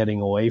really getting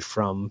away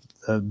from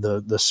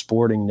the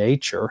sporting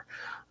nature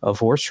of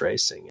horse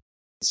racing.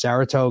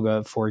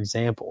 Saratoga, for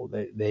example,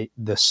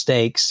 the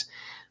stakes,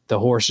 the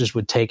horses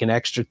would take an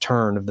extra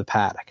turn of the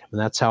paddock. And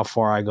that's how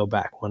far I go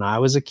back. When I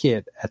was a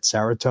kid at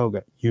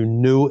Saratoga, you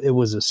knew it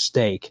was a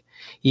stake.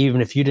 Even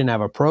if you didn't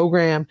have a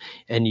program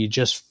and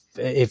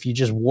if you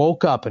just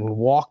woke up and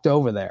walked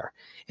over there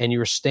and you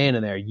were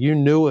standing there, you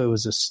knew it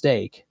was a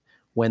stake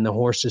when the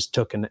horses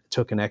took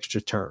an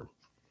extra turn.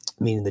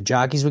 Meaning the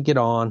jockeys would get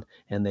on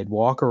and they'd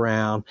walk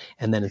around,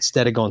 and then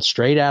instead of going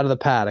straight out of the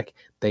paddock,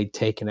 they'd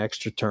take an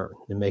extra turn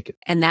and make it.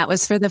 And that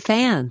was for the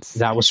fans.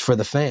 That was for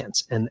the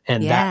fans. And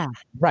yeah. That,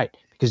 right.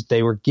 Because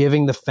they were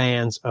giving the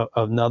fans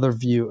another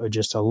view,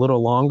 just a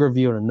little longer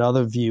view and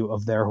another view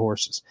of their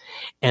horses.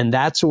 And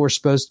that's what we're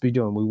supposed to be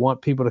doing. We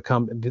want people to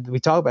come. We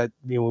talk about,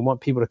 we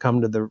want people to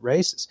come to the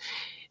races.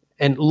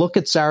 And look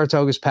at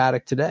Saratoga's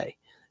paddock today.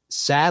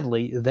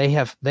 Sadly, they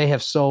have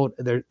sold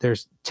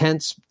there's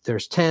tents,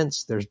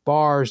 there's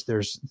bars,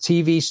 there's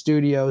TV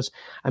studios.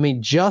 I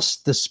mean,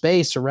 just the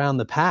space around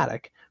the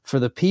paddock for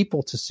the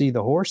people to see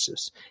the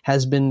horses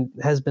has been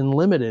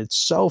limited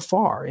so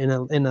far in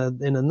a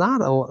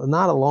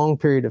not a long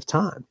period of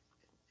time.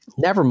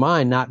 Never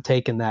mind not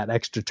taking that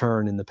extra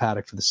turn in the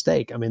paddock for the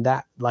stake. I mean,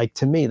 that, like,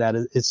 to me, that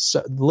is, it's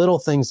so, little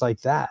things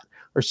like that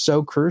are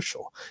so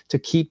crucial to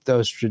keep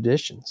those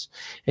traditions.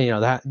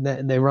 And, that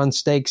they run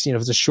stakes, if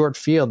it's a short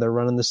field, they're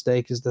running the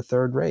stake as the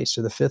 3rd race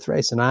or the 5th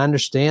race. And I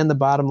understand the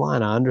bottom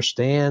line. I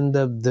understand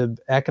the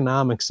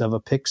economics of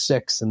a pick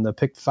 6 and the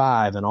pick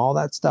 5 and all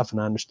that stuff.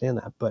 And I understand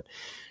that, but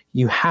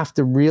you have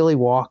to really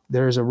walk.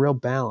 There's a real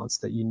balance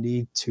that you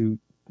need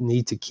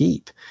to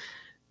keep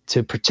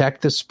to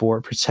protect the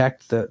sport,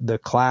 protect the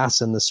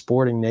class and the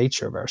sporting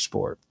nature of our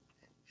sport,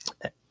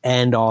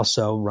 and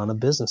also run a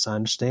business. I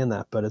understand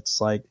that, but it's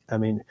like, I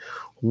mean,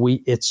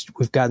 we've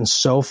gotten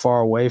so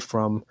far away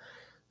from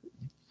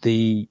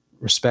the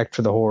respect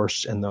for the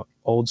horse and the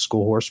old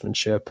school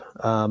horsemanship.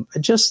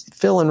 Just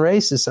filling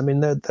races. I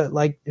mean,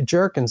 like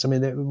Jerkins. I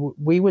mean,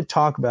 we would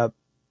talk about.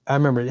 I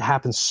remember it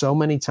happened so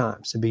many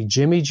times. It'd be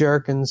Jimmy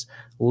Jerkins,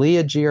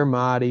 Leah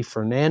Giarmati,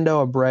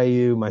 Fernando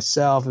Abreu,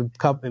 myself, a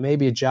couple,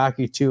 maybe a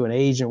jockey too, an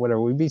agent,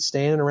 whatever. We'd be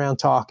standing around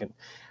talking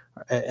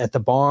at the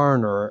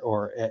barn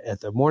or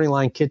at the Morning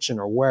Line Kitchen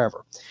or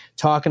wherever,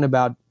 talking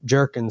about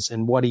Jerkins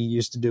and what he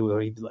used to do.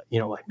 He'd be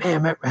like,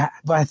 man,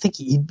 I think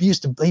he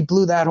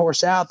blew that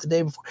horse out the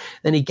day before.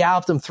 Then he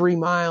galloped him 3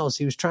 miles.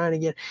 He was trying to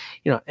get,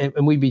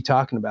 and we'd be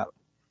talking about it.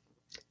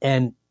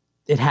 And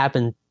it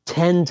happened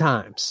 10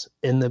 times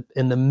in the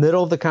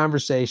middle of the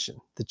conversation.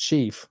 The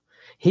chief,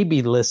 he'd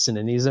be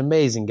listening. He's an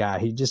amazing guy.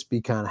 He'd just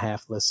be kind of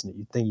half listening.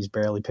 You'd think he's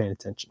barely paying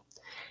attention.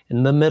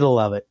 In the middle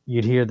of it,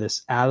 you'd hear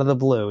this out of the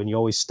blue, and you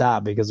always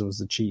stop because it was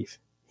the chief.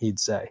 He'd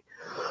say,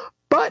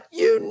 "But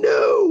you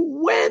knew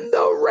when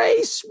the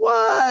race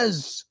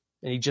was,"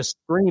 and he'd just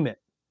scream it.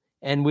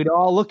 And we'd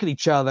all look at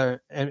each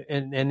other,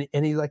 and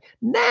he's like,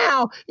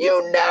 "Now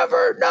you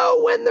never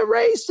know when the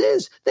race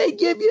is. They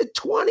give you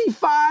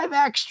 25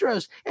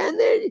 extras, and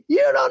then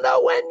you don't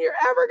know when you're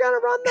ever going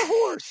to run the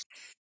horse."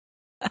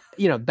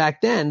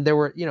 Back then there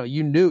were,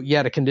 you knew you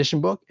had a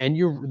condition book, and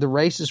the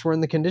races were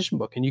in the condition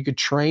book, and you could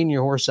train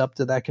your horse up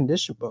to that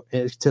condition book,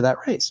 to that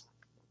race.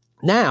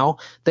 Now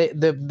they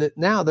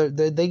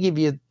give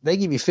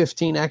you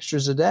 15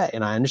 extras a day,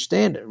 and I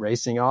understand it.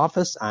 Racing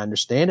office, I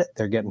understand it.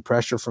 They're getting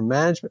pressure from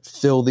management.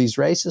 Fill these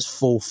races,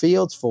 full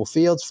fields,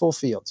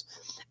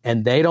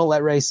 and they don't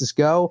let races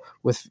go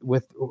with.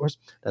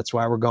 That's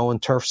why we're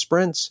going turf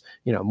sprints.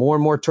 More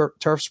and more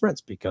turf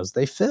sprints, because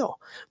they fill.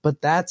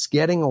 But that's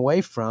getting away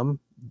from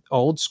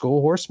old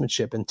school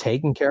horsemanship and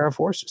taking care of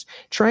horses.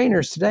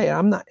 Trainers today,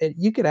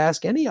 you could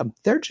ask any of them,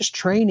 they're just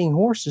training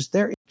horses.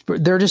 They're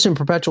just in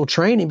perpetual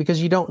training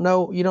because you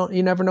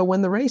never know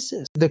when the race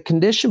is. The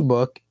condition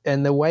book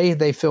and the way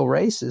they fill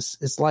races,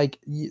 it's like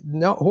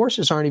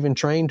horses aren't even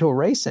trained to a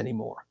race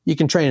anymore. You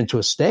can train them to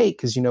a stake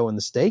because you know when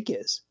the stake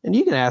is. And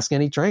you can ask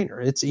any trainer.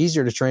 It's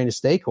easier to train a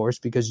stake horse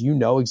because you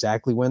know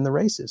exactly when the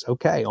race is.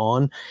 Okay,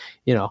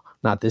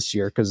 not this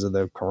year because of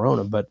the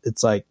corona, but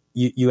it's like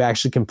you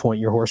actually can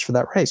point your horse for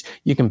that race.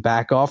 You can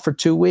back off for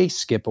 2 weeks,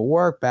 skip a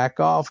work, back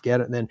off,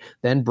 get it, and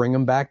then bring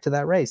them back to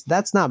that race.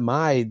 That's not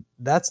my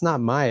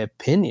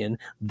opinion.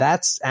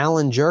 That's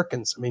Alan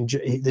Jerkins. I mean,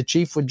 the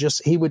chief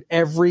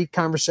every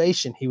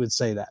conversation, he would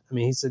say that. I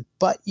mean, he said,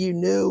 but you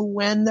knew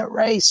when the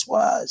race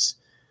was.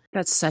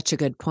 That's such a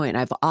good point.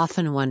 I've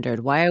often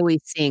wondered, why are we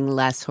seeing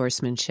less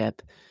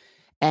horsemanship?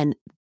 And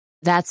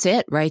that's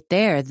it right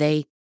there.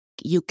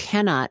 You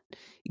cannot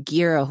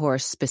gear a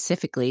horse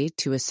specifically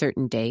to a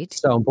certain date.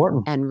 So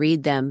important. And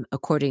read them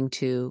according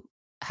to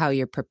how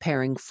you're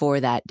preparing for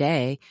that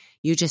day.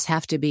 You just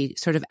have to be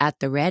sort of at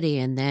the ready.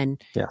 And then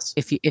yes,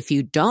 if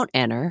you don't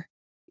enter,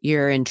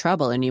 you're in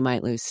trouble and you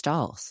might lose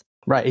stalls.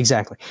 Right,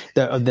 exactly.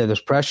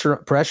 There's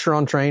pressure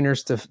on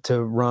trainers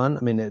to run.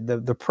 I mean,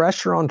 the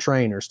pressure on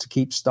trainers to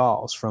keep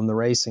stalls from the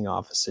racing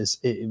office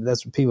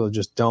that's what people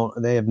just don't.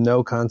 They have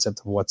no concept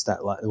of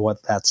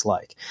what that's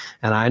like.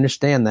 And I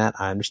understand that.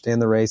 I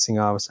understand the racing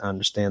office. I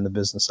understand the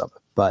business of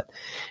it. But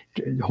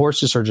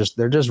horses are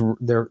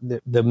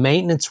the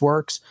maintenance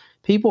works.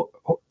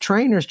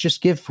 Trainers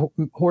just give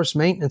horse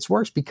maintenance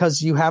works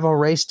because you have a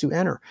race to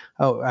enter.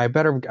 Oh, I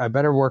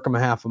better work them a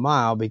half a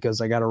mile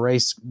because I got a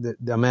race that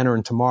I'm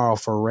entering tomorrow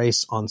for a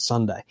race on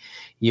Sunday.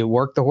 You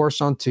work the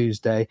horse on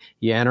Tuesday,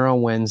 you enter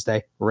on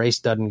Wednesday, race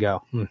doesn't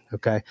go.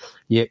 Okay.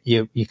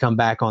 You come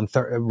back on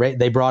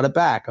they brought it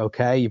back.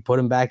 Okay. You put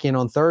them back in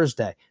on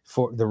Thursday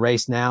for the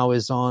race now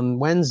is on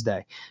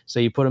Wednesday.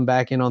 So you put them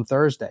back in on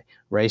Thursday,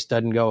 race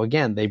doesn't go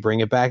again. They bring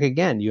it back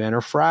again. You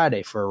enter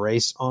Friday for a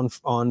race on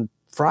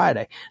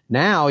Friday.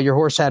 Now your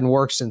horse hadn't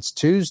worked since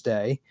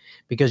Tuesday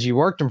because you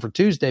worked him for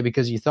Tuesday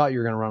because you thought you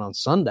were going to run on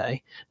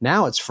Sunday.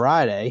 Now it's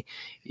Friday.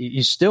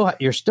 You're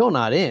still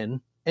not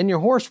in, and your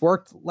horse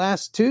worked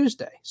last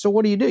Tuesday. So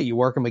what do? You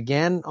work him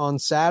again on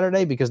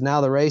Saturday because now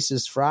the race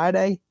is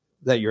Friday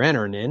that you're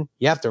entering in.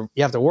 You have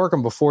to work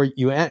them before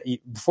you enter,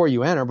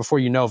 before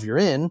you know if you're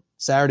in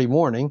Saturday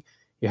morning.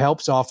 Your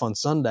help's off on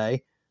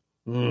Sunday.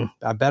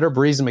 I better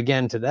breeze them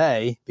again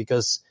today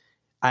because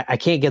I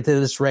can't get to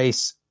this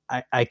race.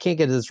 I can't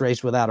get to this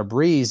race without a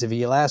breeze. If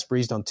you last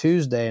breezed on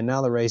Tuesday and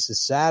now the race is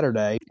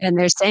Saturday. And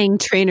they're saying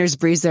trainers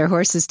breeze their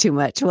horses too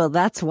much. Well,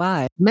 that's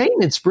why.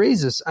 Maintenance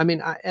breezes. I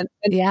mean,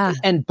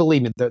 and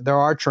believe me, there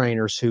are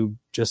trainers who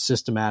just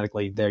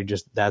systematically,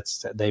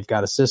 they've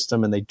got a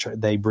system and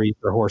they breeze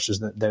their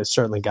horses. There's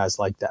certainly guys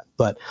like that.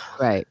 But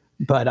right.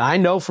 But I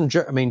know from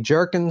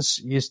Jerkins,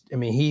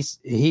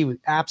 he would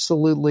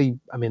absolutely,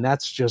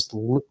 that's just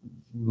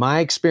my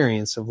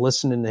experience of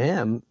listening to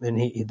him. And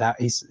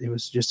it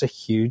was just a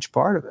huge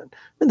part of it.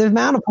 The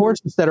amount of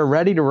horses that are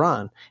ready to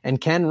run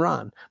and can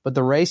run, but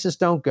the races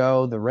don't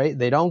go,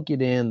 they don't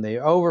get in, they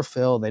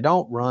overfill, they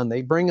don't run,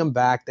 they bring them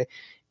back.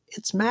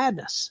 It's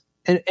madness.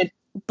 And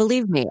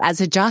believe me, as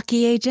a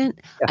jockey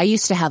agent, I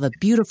used to have a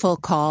beautiful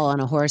call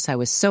on a horse I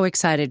was so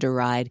excited to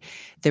ride.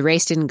 The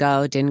race didn't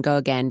go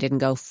again,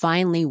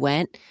 finally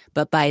went.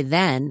 But by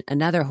then,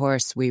 another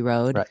horse we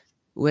rode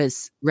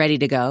was ready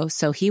to go.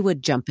 So he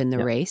would jump in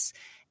the race.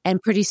 And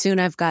pretty soon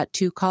I've got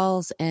 2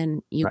 calls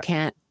and you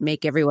can't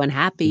make everyone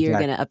happy. Exactly. You're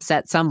going to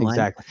upset someone.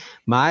 Exactly.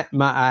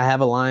 I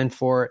have a line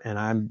for it,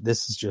 and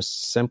this is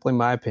just simply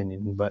my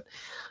opinion, but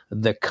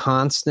the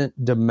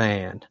constant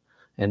demand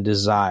and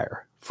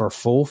desire for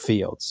full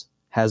fields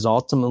has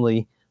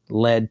ultimately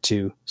led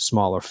to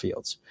smaller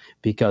fields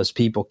because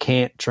people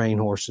can't train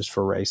horses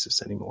for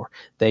races anymore.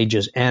 They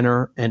just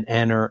enter and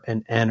enter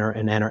and enter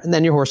and enter. And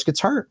then your horse gets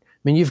hurt. I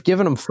mean, you've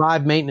given them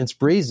 5 maintenance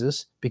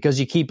breezes because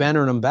you keep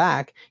entering them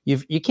back. You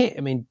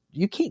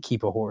can't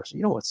keep a horse.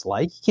 You know what it's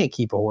like. You can't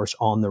keep a horse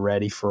on the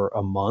ready for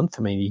a month.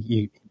 I mean,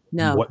 you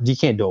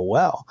can't do it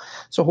well.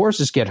 So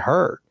horses get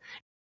hurt.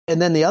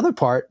 And then the other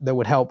part that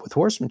would help with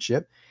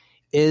horsemanship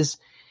is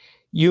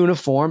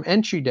uniform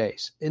entry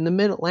days. In the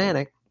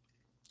Mid-Atlantic,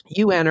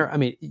 you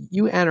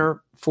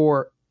enter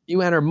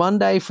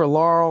Monday for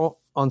Laurel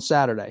on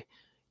Saturday.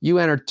 You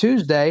enter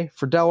Tuesday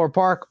for Delaware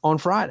Park on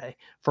Friday.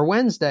 For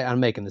Wednesday, I'm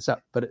making this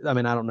up, but I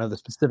don't know the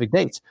specific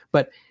dates,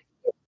 but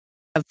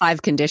have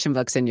 5 condition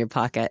books in your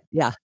pocket.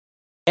 Yeah.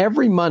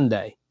 Every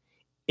Monday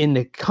in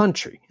the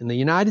country, in the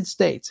United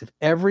States, if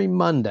every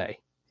Monday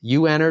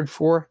you entered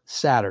for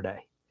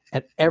Saturday,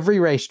 at every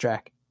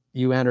racetrack,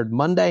 you entered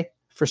Monday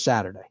for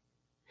Saturday.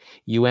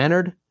 You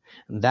entered,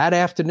 and that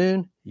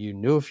afternoon, you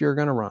knew if you were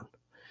going to run.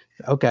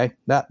 Okay,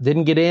 that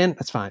didn't get in,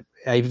 that's fine.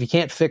 If you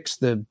can't fix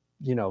the,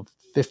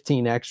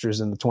 15 extras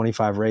in the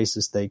 25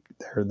 races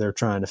they're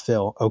trying to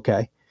fill,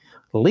 okay.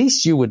 At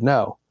least you would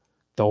know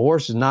the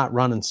horse is not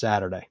running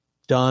Saturday.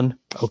 Done.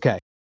 Okay.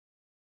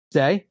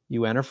 Day,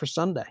 you enter for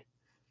Sunday.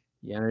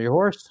 You enter your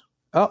horse.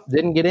 Oh,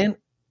 didn't get in.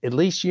 At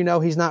least you know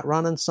he's not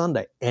running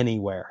Sunday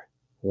anywhere.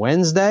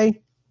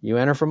 Wednesday, you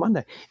enter for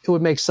Monday. It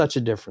would make such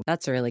a difference.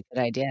 That's a really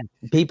good idea.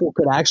 People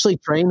could actually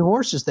train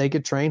horses. They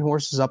could train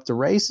horses up to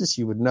races.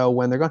 You would know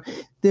when they're going.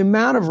 The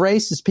amount of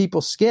races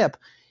people skip.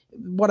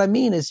 What I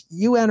mean is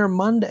you enter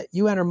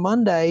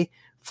Monday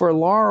for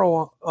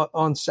Laurel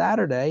on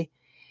Saturday,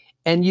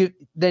 and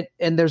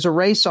there's a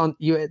race on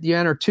you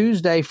enter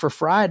Tuesday for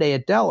Friday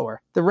at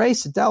Delaware. The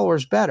race at Delaware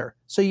is better.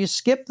 So you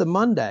skip the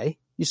Monday.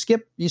 You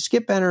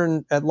skip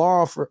entering at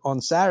Laurel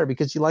on Saturday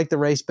because you like the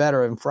race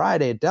better on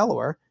Friday at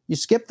Delaware. You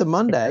skip the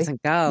Monday. It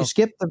doesn't go.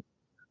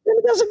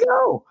 It doesn't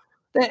go.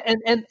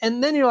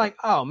 And then you're like,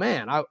 oh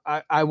man,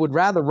 I would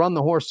rather run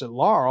the horse at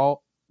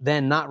Laurel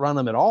than not run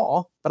him at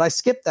all. But I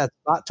skipped that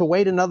spot to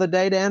wait another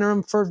day to enter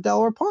him for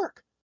Delaware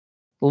Park.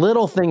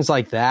 Little things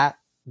like that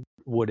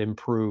would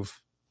improve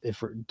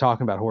if we're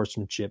talking about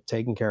horsemanship,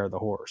 taking care of the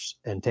horse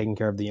and taking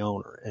care of the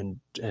owner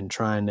and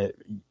trying to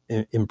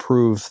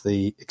improve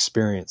the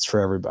experience for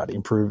everybody,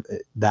 improve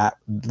that.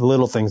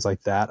 Little things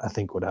like that, I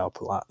think would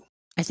help a lot.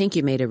 I think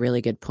you made a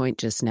really good point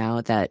just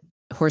now that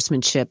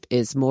horsemanship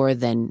is more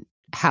than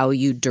how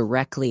you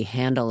directly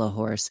handle a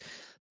horse,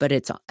 but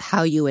it's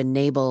how you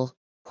enable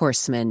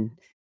horsemen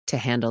to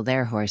handle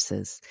their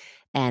horses.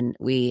 And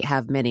we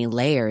have many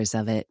layers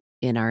of it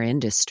in our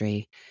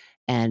industry,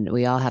 and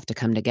we all have to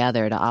come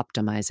together to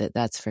optimize it.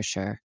 That's for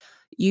sure.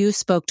 You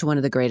spoke to one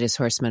of the greatest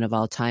horsemen of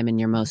all time in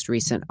your most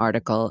recent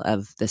article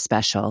of the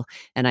special,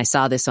 and I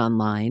saw this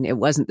online. It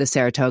wasn't the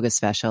Saratoga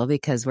special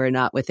because we're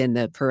not within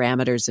the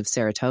parameters of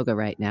Saratoga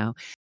right now.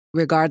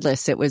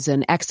 Regardless, it was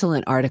an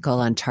excellent article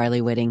on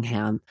Charlie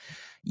Whittingham.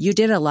 You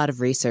did a lot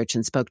of research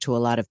and spoke to a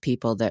lot of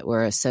people that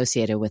were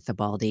associated with the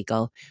Bald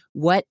Eagle.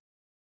 What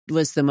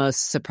was the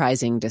most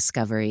surprising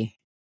discovery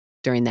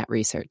during that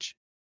research?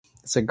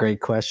 That's a great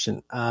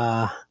question.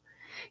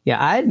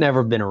 Yeah, I had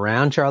never been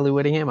around Charlie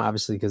Whittingham,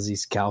 obviously, because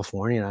he's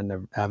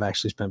Californian. I've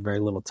actually spent very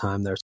little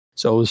time there.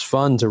 So it was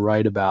fun to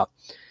write about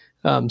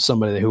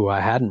somebody who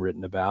I hadn't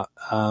written about.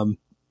 And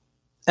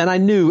I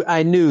knew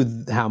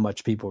how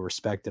much people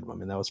respected him. I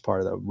mean, that was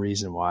part of the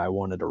reason why I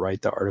wanted to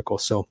write the article.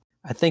 So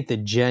I think the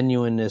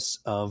genuineness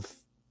of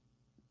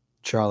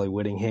Charlie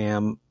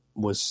Whittingham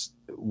was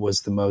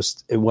the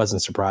most, it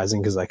wasn't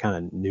surprising because I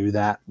kind of knew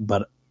that,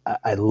 but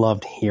I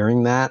loved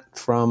hearing that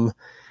from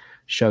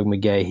Shug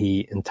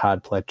McGaughey and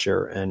Todd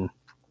Pletcher and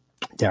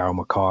Darryl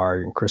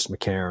McCarg and Chris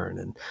McCarron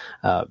and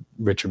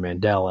Richard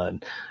Mandela,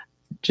 and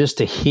just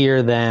to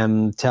hear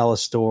them tell a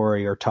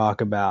story or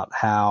talk about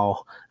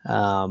how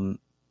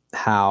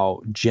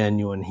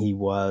genuine he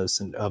was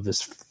and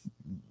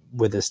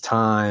with his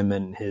time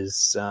and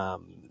his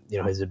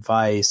his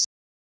advice.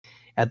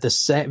 At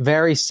the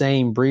very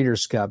same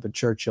Breeders' Cup at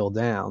Churchill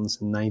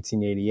Downs in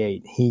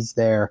 1988, he's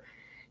there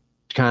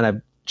kind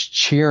of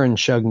cheering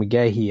Shug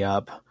McGaughey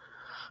up,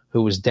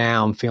 who was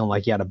down, feeling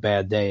like he had a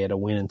bad day, had a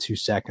win in 2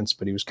 seconds,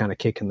 but he was kind of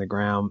kicking the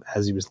ground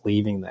as he was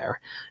leaving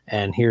there.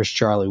 And here's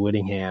Charlie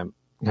Whittingham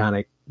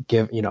kind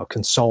of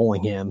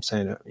consoling him,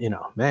 saying,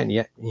 man,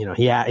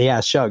 he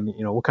asked Shug,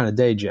 what kind of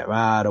day did you have?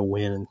 I had a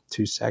win in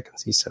 2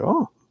 seconds. He said,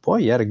 oh boy,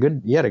 you had a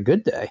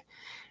good day.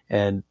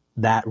 And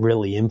that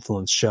really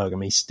influenced Shug. I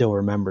mean, he still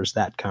remembers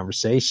that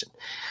conversation.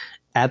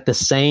 At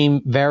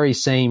the very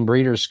same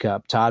Breeders'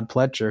 Cup, Todd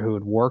Pletcher, who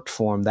had worked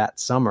for him that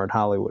summer at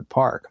Hollywood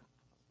Park,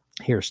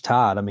 here's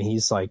Todd. I mean,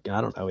 he's like,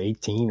 I don't know,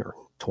 18 or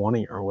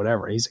 20 or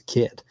whatever. He's a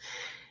kid.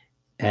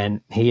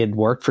 And he had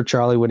worked for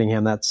Charlie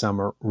Whittingham that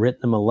summer,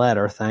 written him a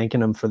letter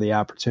thanking him for the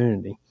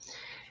opportunity.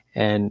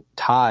 And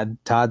Todd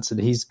said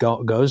he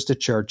goes to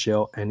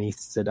Churchill, and he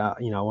said, I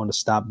want to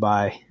stop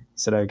by.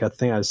 He said,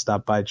 I'd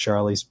stop by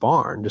Charlie's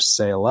barn, just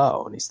say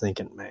hello. And he's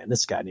thinking, man,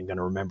 this guy ain't even going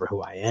to remember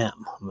who I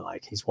am. I mean,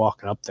 like, he's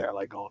walking up there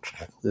like, oh,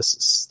 this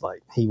is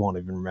like, he won't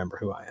even remember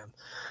who I am.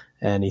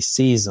 And he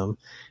sees him,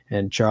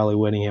 and Charlie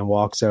Whittingham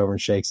walks over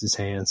and shakes his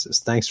hand and says,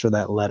 thanks for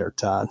that letter,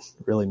 Todd.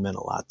 It really meant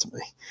a lot to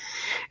me.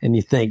 And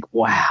you think,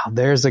 wow,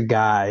 there's a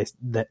guy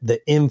that the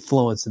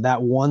influence of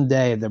that one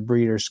day at the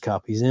Breeders'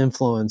 Cup, he's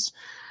influenced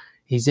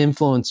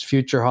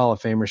future Hall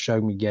of Famer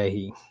Shug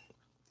McGaughey.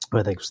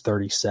 I think it was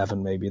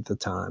 37 maybe at the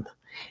time.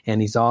 And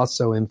he's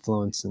also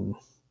influencing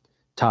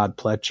Todd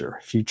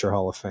Pletcher, future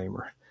Hall of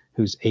Famer,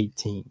 who's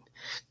 18.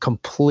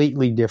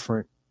 Completely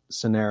different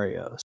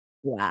scenarios.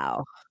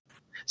 Wow.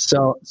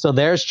 So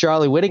there's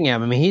Charlie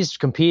Whittingham. I mean, he's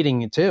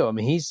competing too. I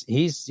mean,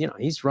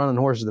 he's running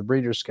horses at the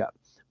Breeders' Cup,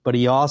 but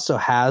he also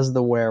has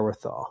the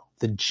wherewithal,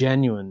 the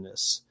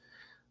genuineness,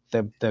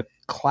 the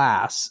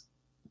class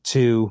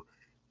to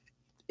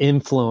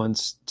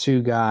influence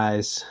two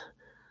guys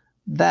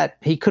that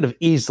he could have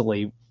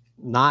easily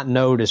not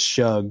noticed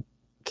Shug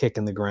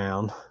kicking the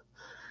ground,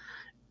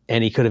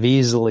 and he could have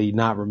easily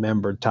not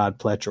remembered Todd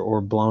Pletcher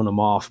or blown him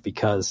off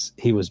because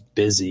he was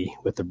busy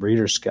with the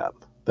Breeders' Cup.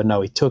 But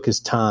no, he took his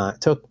time,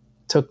 took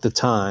the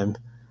time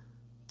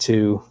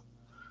to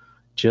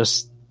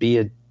just be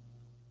a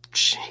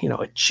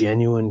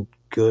genuine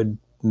good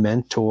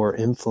mentor,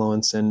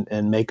 influence,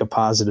 and make a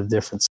positive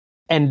difference.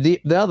 And the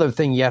other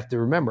thing you have to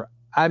remember,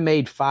 I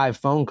made 5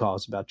 phone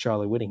calls about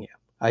Charlie Whittingham.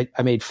 I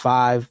made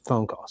 5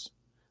 phone calls.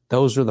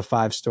 Those were the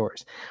 5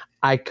 stories.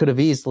 I could have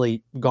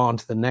easily gone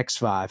to the next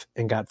 5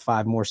 and got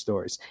 5 more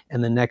stories,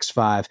 and the next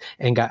 5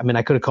 and got. I mean,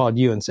 I could have called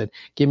you and said,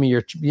 "Give me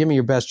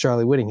your best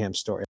Charlie Whittingham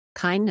story."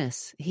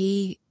 Kindness.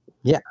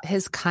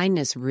 His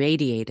kindness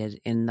radiated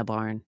in the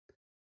barn.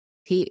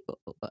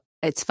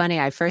 It's funny.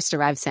 I first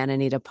arrived Santa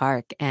Anita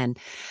Park, and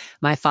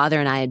my father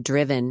and I had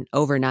driven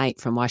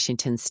overnight from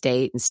Washington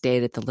State and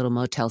stayed at the little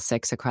Motel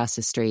 6 across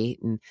the street.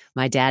 And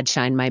my dad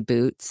shined my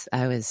boots.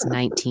 I was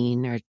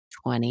 19 or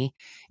 20,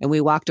 and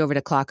we walked over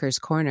to Clocker's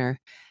Corner,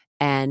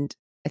 and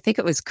I think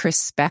it was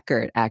Chris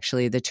Speckert,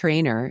 actually, the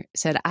trainer,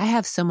 said, "I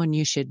have someone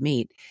you should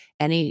meet."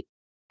 And he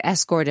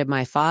escorted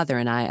my father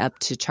and I up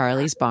to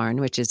Charlie's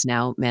barn, which is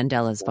now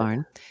Mandela's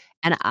barn.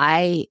 And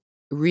I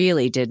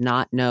really did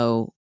not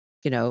know,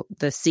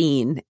 the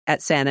scene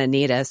at Santa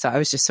Anita. So I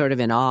was just sort of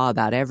in awe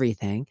about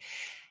everything.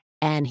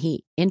 And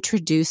he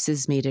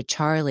introduces me to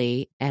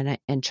Charlie,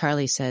 and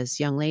Charlie says,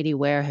 "Young lady,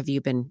 where have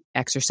you been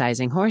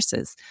exercising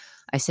horses?"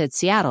 I said,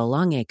 "Seattle,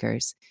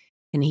 Longacres."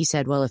 And he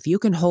said, "Well, if you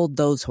can hold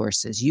those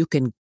horses, you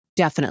can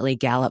definitely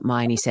gallop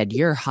mine." He said,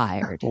 "You're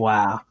hired."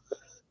 Wow.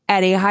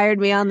 And he hired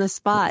me on the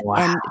spot. Wow.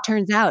 And it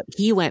turns out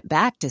he went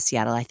back to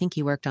Seattle. I think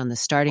he worked on the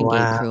starting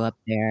gate crew up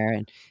there,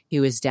 and he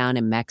was down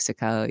in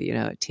Mexico,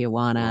 at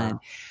Tijuana. Wow.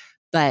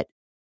 But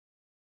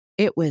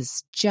it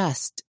was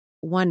just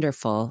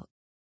wonderful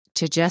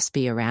to just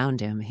be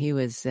around him. He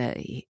was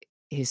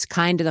he's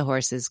kind to the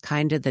horses,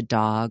 kind to the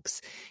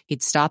dogs.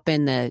 He'd stop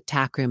in the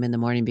tack room in the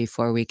morning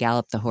before we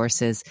galloped the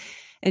horses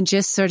and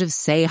just sort of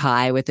say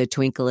hi with a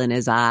twinkle in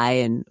his eye.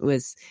 And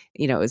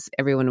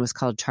everyone was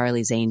called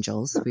Charlie's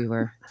Angels. We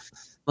were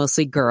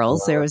mostly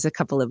girls. There was a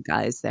couple of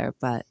guys there,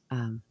 but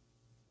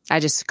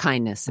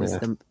kindness is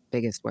the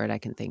biggest word I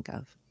can think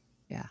of.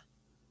 Yeah.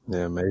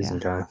 Yeah. Amazing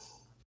guy.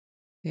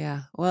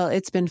 Yeah. Well,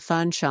 it's been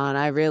fun, Sean.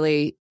 I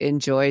really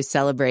enjoy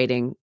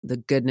celebrating the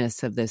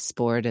goodness of this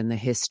sport and the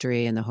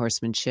history and the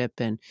horsemanship,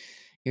 and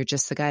you're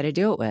just the guy to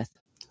do it with.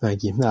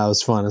 Thank you. That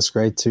was fun. It's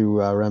great to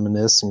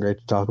reminisce and great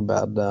to talk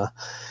about the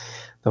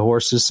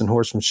horses and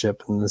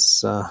horsemanship in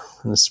this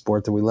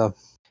sport that we love.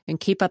 And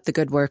keep up the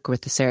good work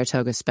with the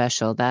Saratoga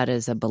Special. That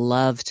is a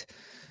beloved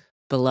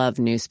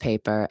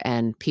newspaper,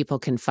 and people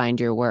can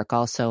find your work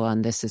also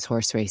on This Is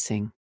Horse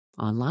Racing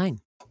online.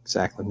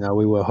 Exactly. No,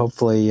 we will.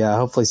 Hopefully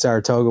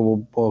Saratoga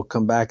will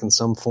come back in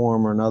some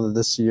form or another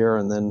this year,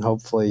 and then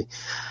hopefully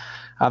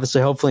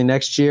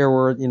next year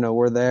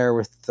we're there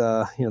with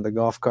the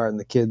golf cart and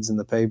the kids and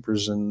the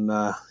papers and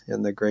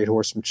the great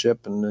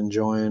horsemanship and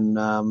enjoying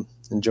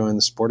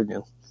the sport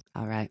again.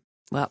 All right.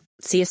 Well,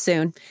 see you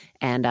soon,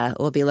 and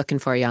we'll be looking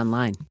for you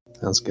online.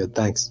 Sounds good.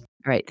 Thanks.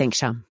 All right. Thanks,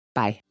 Sean.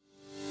 Bye.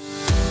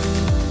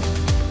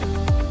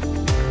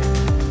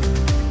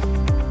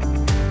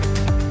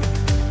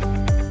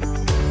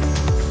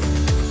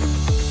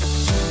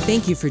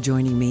 Thank you for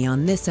joining me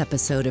on this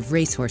episode of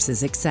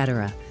Racehorses,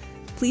 Etc.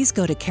 Please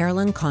go to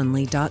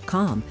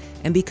CarolynConley.com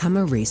and become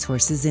a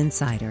Racehorses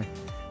Insider.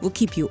 We'll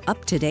keep you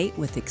up to date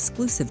with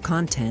exclusive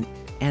content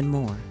and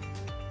more.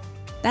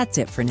 That's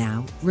it for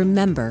now.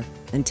 Remember,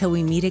 until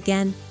we meet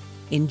again,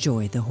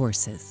 enjoy the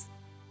horses.